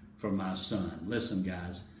find for my son. Listen,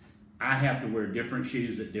 guys, I have to wear different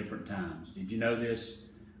shoes at different times. Did you know this?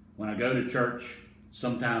 When I go to church,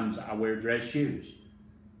 sometimes I wear dress shoes.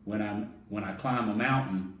 When I climb a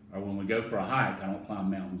mountain, or when we go for a hike, I don't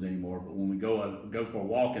climb mountains anymore, but when we go for a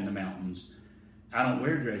walk in the mountains, I don't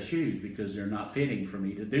wear dress shoes because they're not fitting for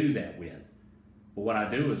me to do that with. But what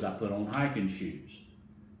I do is I put on hiking shoes.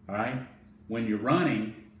 All right? When you're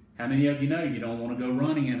running, how many of you know you don't want to go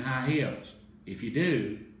running in high heels? If you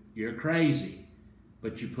do, you're crazy.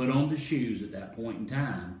 But you put on the shoes at that point in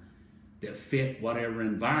time that fit whatever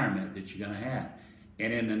environment that you're going to have.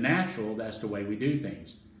 And in the natural, that's the way we do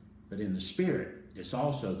things. But in the spirit, it's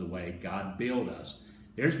also the way God built us.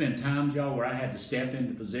 There's been times, y'all, where I had to step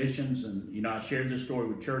into positions, and, you know, I shared this story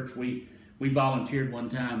with church. We volunteered one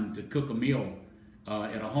time to cook a meal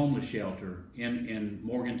at a homeless shelter in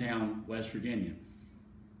Morgantown, West Virginia.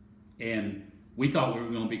 And we thought we were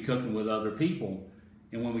going to be cooking with other people.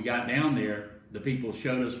 And when we got down there, the people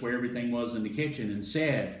showed us where everything was in the kitchen and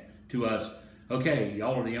said to us, okay,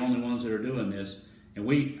 y'all are the only ones that are doing this. And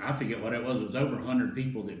I forget what it was over 100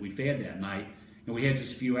 people that we fed that night. And we had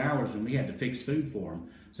just a few hours, and we had to fix food for them.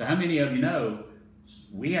 So how many of you know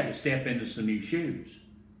we had to step into some new shoes?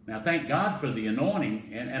 Now, thank God for the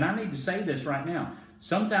anointing. And I need to say this right now.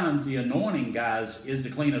 Sometimes the anointing, guys, is to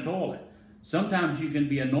clean a toilet. Sometimes you can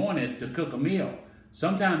be anointed to cook a meal.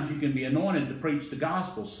 Sometimes you can be anointed to preach the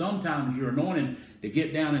gospel. Sometimes you're anointed to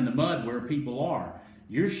get down in the mud where people are.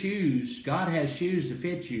 Your shoes, God has shoes to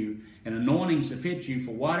fit you and anointings to fit you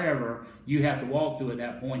for whatever you have to walk through at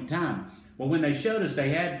that point in time. Well, when they showed us, they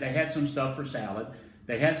had some stuff for salad.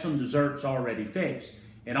 They had some desserts already fixed.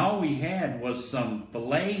 And all we had was some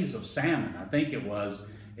fillets of salmon, I think it was.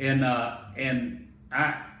 And I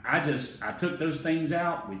took those things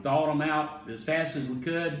out. We thawed them out as fast as we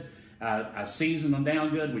could. I seasoned them down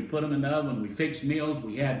good. We put them in the oven. We fixed meals.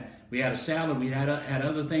 We had a salad. We had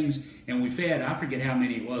other things, and we fed. I forget how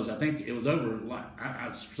many it was. I think it was over.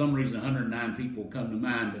 For some reason, 109 people come to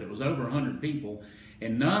mind, but it was over 100 people,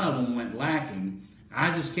 and none of them went lacking.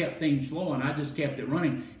 I just kept things flowing. I just kept it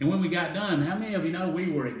running. And when we got done, how many of you know we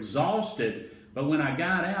were exhausted? But when I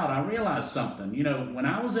got out, I realized something. You know, when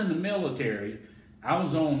I was in the military, I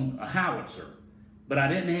was on a howitzer, but I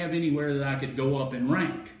didn't have anywhere that I could go up in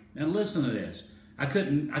rank. Now listen to this. I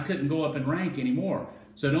couldn't go up in rank anymore.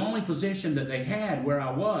 So the only position that they had where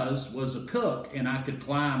I was a cook, and I could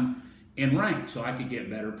climb in rank so I could get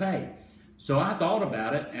better pay. So I thought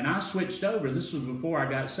about it, and I switched over. This was before I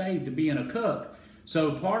got saved, to being a cook.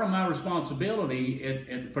 So part of my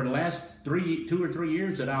responsibility for the last 2 or 3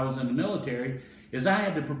 years that I was in the military is I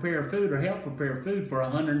had to prepare food or help prepare food for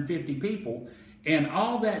 150 people. And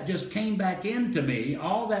all that just came back into me.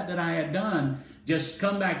 All that I had done just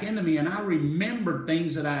come back into me. And I remembered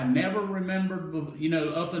things that I never remembered, you know,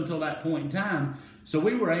 up until that point in time. So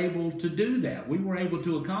we were able to do that. We were able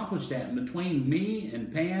to accomplish that. And between me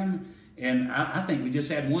and Pam, and I think we just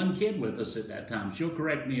had one kid with us at that time. She'll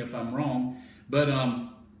correct me if I'm wrong.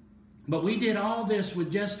 But we did all this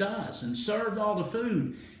with just us and served all the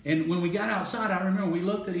food. And when we got outside, I remember we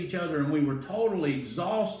looked at each other and we were totally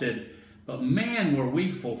exhausted. But man, were we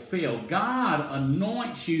fulfilled. God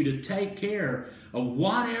anoints you to take care of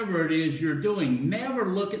whatever it is you're doing. Never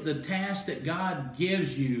look at the task that God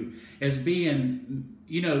gives you as being,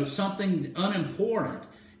 you know, something unimportant.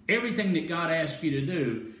 Everything that God asks you to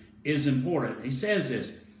do is important. He says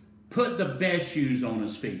this, put the best shoes on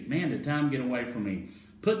his feet. Man, did time get away from me.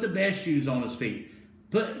 Put the best shoes on his feet.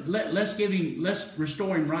 Let's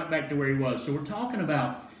restore him right back to where he was. So we're talking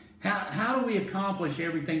about how do we accomplish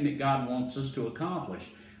everything that God wants us to accomplish?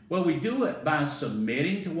 Well, we do it by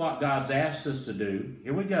submitting to what God's asked us to do.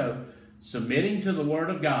 Here we go. Submitting to the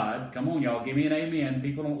Word of God. Come on, y'all, give me an amen.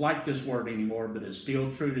 People don't like this word anymore, but it's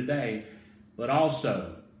still true today. But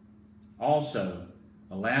also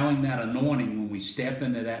allowing that anointing when we step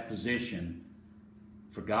into that position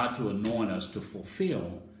for God to anoint us to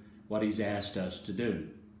fulfill what He's asked us to do.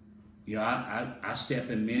 You know, I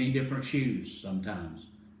step in many different shoes sometimes.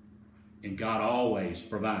 And God always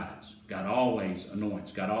provides. God always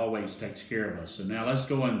anoints. God always takes care of us. So now let's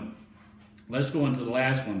go into the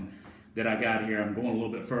last one that I got here. I'm going a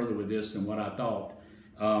little bit further with this than what I thought.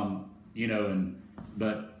 You know,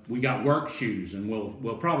 but we got work shoes, and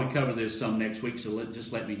we'll probably cover this some next week. So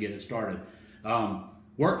just let me get it started.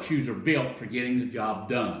 Work shoes are built for getting the job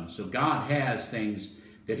done. So God has things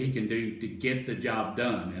that He can do to get the job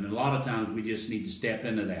done, and a lot of times we just need to step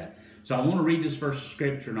into that. So I want to read this verse of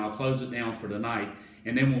Scripture, and I'll close it down for tonight,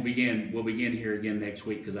 and then we'll begin here again next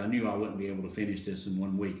week, because I knew I wouldn't be able to finish this in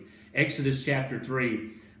 1 week. Exodus chapter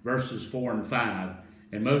 3, verses 4 and 5.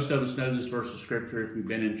 And most of us know this verse of Scripture if we've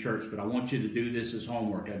been in church, but I want you to do this as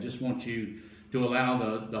homework. I just want you to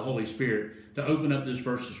allow the Holy Spirit to open up this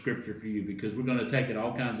verse of Scripture for you, because we're going to take it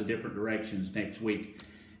all kinds of different directions next week.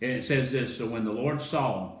 And it says this, so when the Lord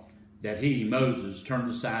saw that he, Moses, turned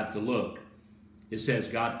aside to look, it says,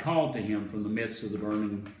 God called to him from the midst of the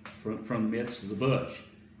from the midst of the bush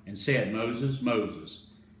and said, Moses, Moses.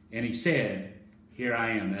 And he said, here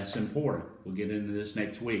I am. That's important. We'll get into this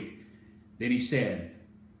next week. Then he said,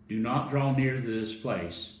 do not draw near to this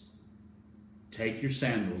place. Take your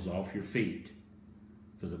sandals off your feet,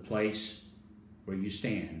 for the place where you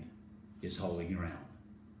stand is holy ground.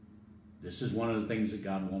 This is one of the things that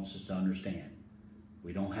God wants us to understand.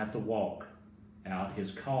 We don't have to walk out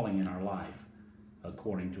His calling in our life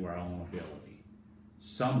according to our own ability.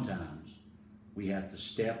 Sometimes we have to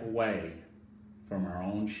step away from our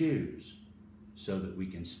own shoes so that we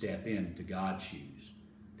can step into God's shoes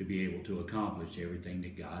to be able to accomplish everything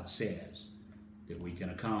that God says that we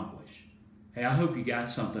can accomplish. Hey, I hope you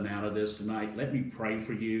got something out of this tonight. Let me pray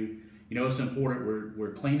for you. You know, it's important.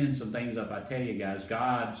 We're cleaning some things up. I tell you guys,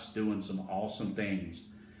 God's doing some awesome things.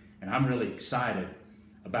 And I'm really excited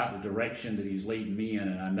about the direction that He's leading me in.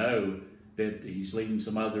 And I know that He's leading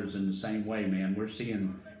some others in the same way, man. We're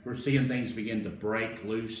seeing things begin to break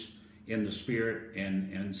loose in the Spirit,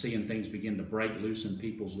 and seeing things begin to break loose in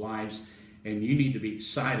people's lives. And you need to be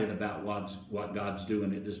excited about what God's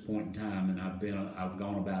doing at this point in time. And I've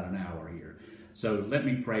gone about an hour here. So let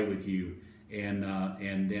me pray with you, and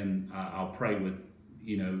then I'll pray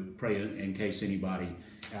pray in case anybody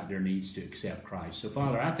out there needs to accept Christ. So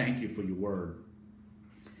Father, I thank you for your word.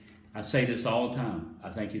 I say this all the time. I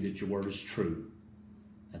thank you that your word is true.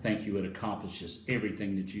 I thank you it accomplishes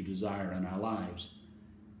everything that you desire in our lives.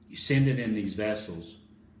 You send it in these vessels,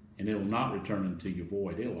 and it'll not return unto you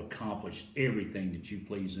void. It'll accomplish everything that you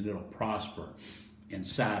please, and it'll prosper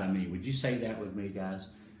inside of me. Would you say that with me, guys?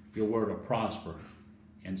 Your word will prosper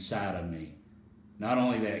inside of me. Not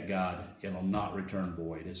only that, God, it'll not return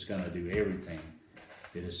void. It's going to do everything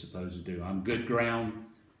that it's supposed to do. I'm good ground.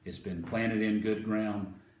 It's been planted in good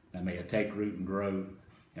ground. Now may it take root and grow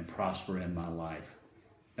and prosper in my life.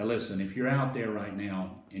 Now listen, if you're out there right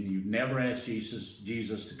now and you've never asked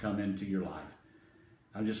Jesus to come into your life,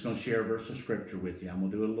 I'm just going to share a verse of scripture with you. I'm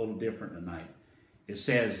going to do it a little different tonight. It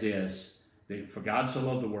says this, that for God so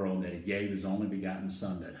loved the world that he gave his only begotten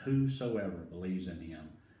Son, that whosoever believes in him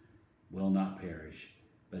will not perish,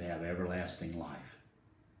 but have everlasting life.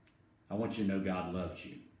 I want you to know God loves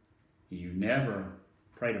you. You never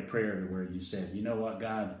prayed a prayer where you said, you know what,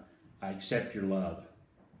 God, I accept your love.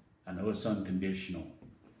 I know it's unconditional.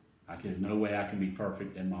 There's no way I can be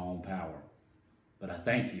perfect in my own power. But I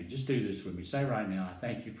thank you. Just do this with me. Say right now, I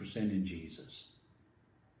thank you for sending Jesus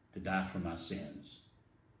to die for my sins.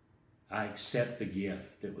 I accept the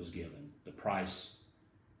gift that was given, the price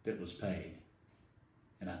that was paid.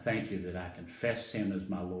 And I thank you that I confess him as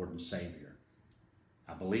my Lord and Savior.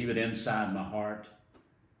 I believe it inside my heart,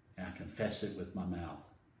 and I confess it with my mouth.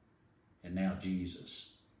 And now Jesus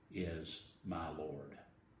is my Lord.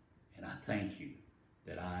 And I thank you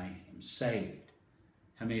that I am saved.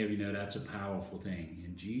 How many of you know that's a powerful thing?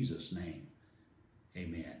 In Jesus' name,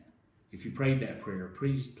 amen. If you prayed that prayer,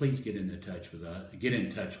 please get in touch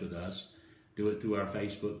with us. Do it through our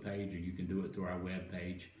Facebook page, or you can do it through our web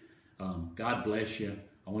page. God bless you.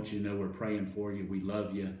 I want you to know we're praying for you. We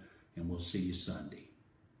love you, and we'll see you Sunday.